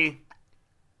 definitely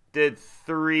did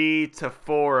 3 to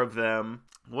 4 of them.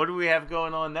 What do we have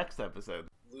going on next episode?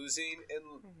 Losing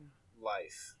in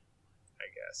life, I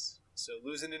guess. So,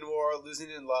 losing in war,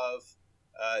 losing in love,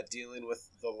 dealing with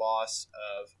the loss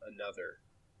of another.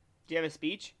 Do you have a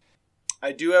speech?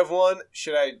 I do have one.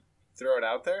 Should I throw it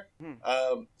out there?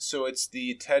 So, it's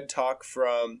the TED Talk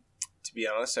from, to be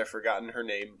honest, I've forgotten her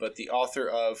name, but the author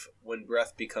of When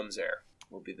Breath Becomes Air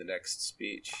will be the next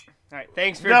speech. All right,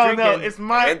 thanks for drinking. No, it's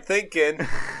my... And thinking.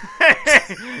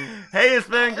 Hey, it's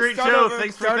been a great show.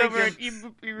 Thanks for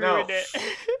thinking. You ruined it.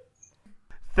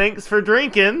 Thanks for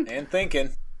drinking. And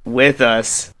thinking. With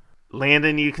us.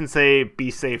 Landon, you can say,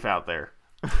 be safe out there.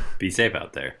 Be safe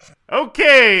out there.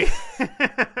 Okay.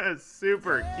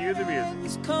 Super. Cue the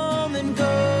music. Come and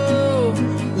go.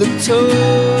 Look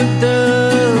toward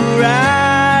the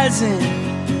horizon.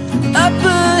 Up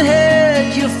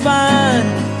ahead you'll find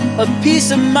a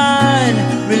peace of mind,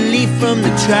 relief from the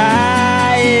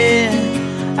trying.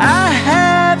 I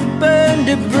have burned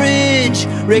a bridge,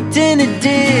 wrecked in a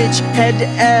ditch, had to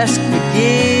ask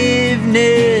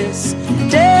forgiveness.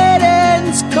 Dead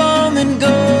ends come and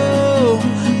go.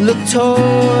 Look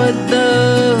toward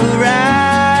the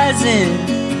horizon.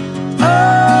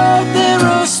 Oh, there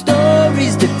are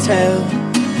stories to tell.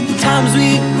 The times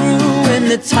we grew and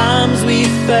the times we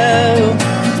fell.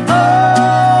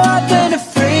 Oh, I've been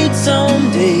afraid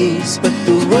some days, but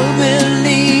the road will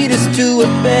lead us to a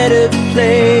better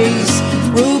place.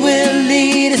 Road will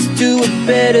lead us to a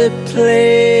better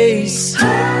place.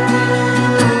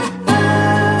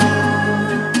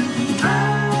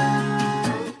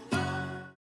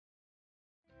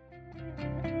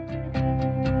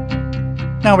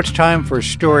 Now it's time for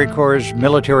StoryCorps'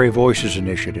 Military Voices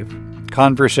Initiative,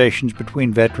 conversations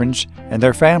between veterans and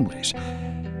their families.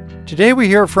 Today we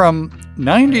hear from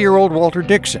 90-year-old Walter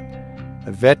Dixon,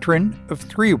 a veteran of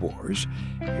 3 wars.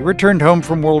 He returned home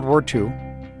from World War II,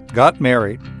 got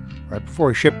married right before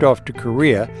he shipped off to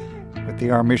Korea with the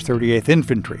Army's 38th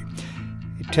Infantry.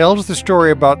 He tells the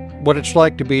story about what it's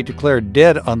like to be declared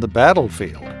dead on the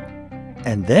battlefield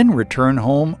and then return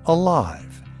home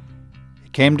alive. He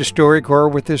came to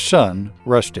StoryCorps with his son,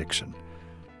 Russ Dixon.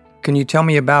 Can you tell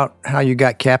me about how you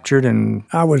got captured? And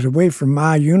I was away from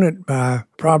my unit by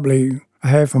probably a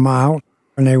half a mile,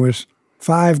 and there was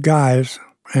 5 guys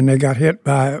and they got hit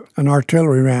by an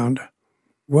artillery round.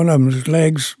 One of them's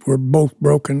legs were both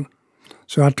broken,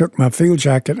 so I took my field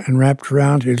jacket and wrapped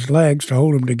around his legs to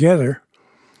hold them together.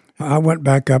 I went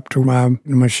back up to my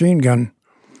machine gun,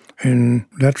 and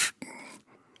that's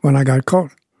when I got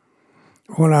caught.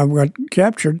 When I got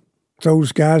captured,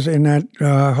 those guys in that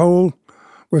hole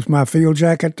with my field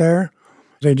jacket there,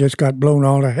 they just got blown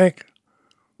all to heck.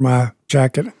 My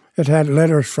jacket, it had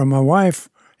letters from my wife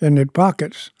in the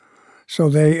pockets, so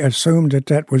they assumed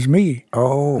that was me.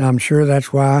 Oh. And I'm sure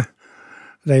that's why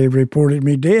they reported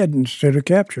me dead instead of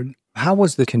captured. How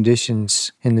was the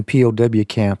conditions in the POW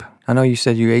camp? I know you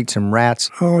said you ate some rats.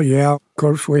 Oh, yeah. Of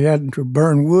course, we had to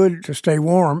burn wood to stay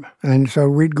warm, and so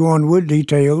we'd go on wood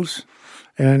details,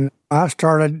 and I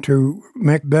started to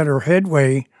make better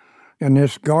headway, and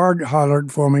this guard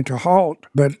hollered for me to halt,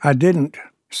 but I didn't.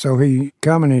 So he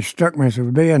come and he stuck me with a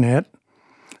bayonet.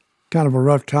 Kind of a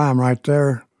rough time right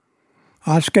there.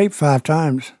 I escaped 5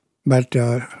 times, but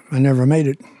I never made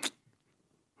it.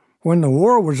 When the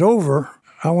war was over,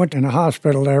 I went in a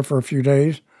hospital there for a few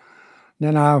days.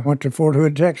 Then I went to Fort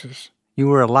Hood, Texas. You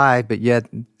were alive, but yet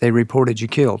they reported you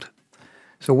killed.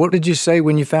 So what did you say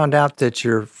when you found out that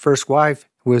your first wife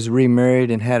was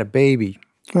remarried and had a baby?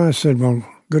 I said, well,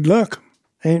 good luck.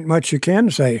 Ain't much you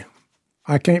can say.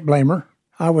 I can't blame her.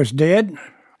 I was dead,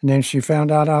 and then she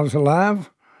found out I was alive.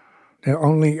 The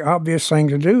only obvious thing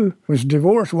to do was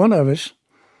divorce one of us,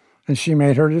 and she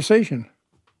made her decision.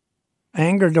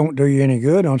 Anger don't do you any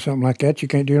good on something like that. You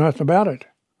can't do nothing about it.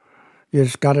 You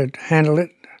just got to handle it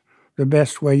the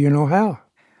best way you know how.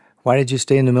 Why did you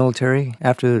stay in the military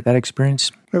after that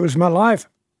experience? It was my life.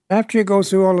 After you go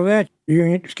through all of that, you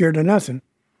ain't scared of nothing.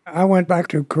 I went back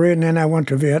to Korea, and then I went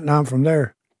to Vietnam from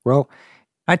there. Well,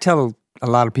 I tell a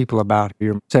lot of people about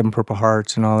your 7 Purple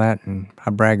Hearts and all that, and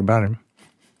I brag about them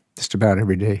just about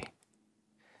every day.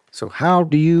 So how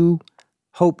do you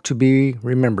hope to be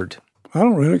remembered? I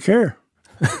don't really care.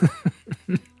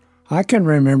 I can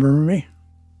remember me.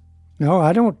 No,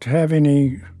 I don't have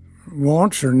any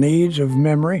wants or needs of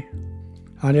memory.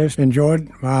 I just enjoyed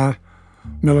my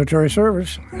military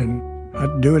service, and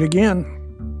I'd do it again,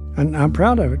 and I'm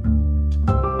proud of it.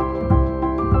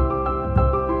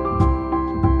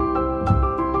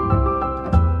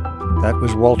 That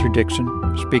was Walter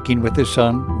Dixon speaking with his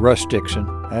son, Russ Dixon,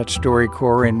 at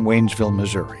StoryCorps in Waynesville,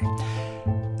 Missouri.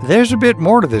 There's a bit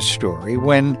more to this story.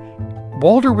 When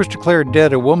Walter was declared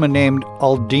dead, a woman named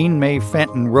Aldine Mae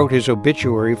Fenton wrote his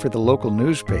obituary for the local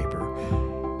newspaper.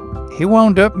 He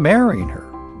wound up marrying her.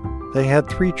 They had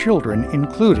 3 children,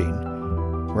 including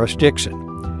Russ Dixon.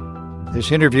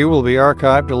 This interview will be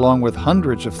archived along with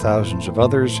hundreds of thousands of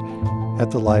others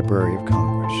at the Library of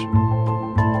Congress.